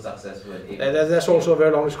so successful? That's also a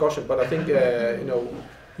very long discussion, but I think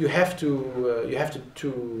you have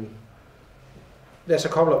to. There's a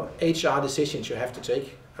couple of HR decisions you have to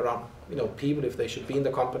take around people, if they should be in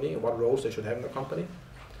the company, what roles they should have in the company,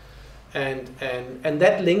 and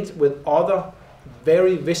that linked with other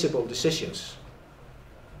very visible decisions.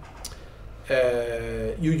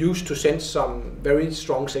 You use to send some very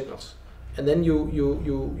strong signals, and then you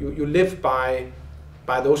live by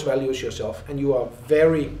those values yourself, and you are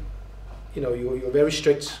very, you're very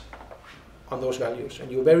strict on those values,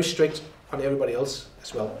 and you're very strict on everybody else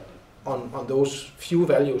as well, on those few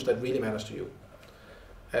values that really matters to you.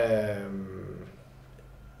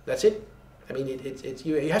 That's it. I mean,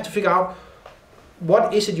 you have to figure out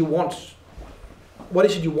what is it you want. What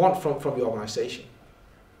is it you want from your organization,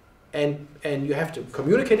 and you have to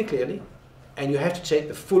communicate it clearly, and you have to take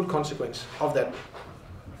the full consequence of that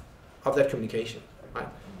communication. Right?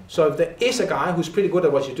 So if there is a guy who's pretty good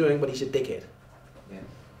at what you're doing, but he's a dickhead, Yeah.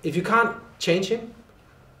 if you can't change him,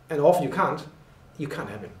 and often you can't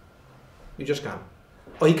have him. You just can't.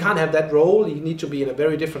 Or he can't have that role. You need to be in a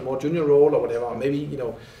very different, more junior role or whatever. Or maybe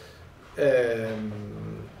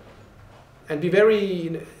and be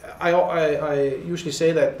very. I usually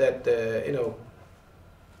say that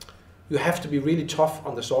you have to be really tough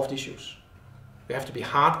on the soft issues. You have to be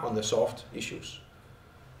hard on the soft issues,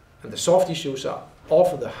 and the soft issues are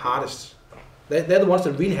often the hardest. They're the ones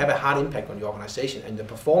that really have a hard impact on your organization and the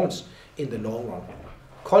performance in the long run.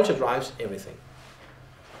 Culture drives everything.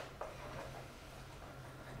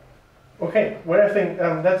 Okay, well, I think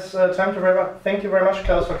that's time to wrap up. Thank you very much,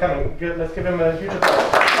 Klaus, for coming. Good. Let's give him a huge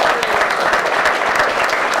applause.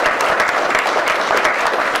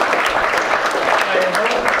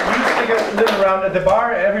 A little around at the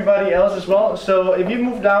bar, everybody else as well. So if you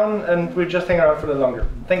move down, and we'll just hang around for a little longer.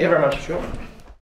 Thank you very much. Sure.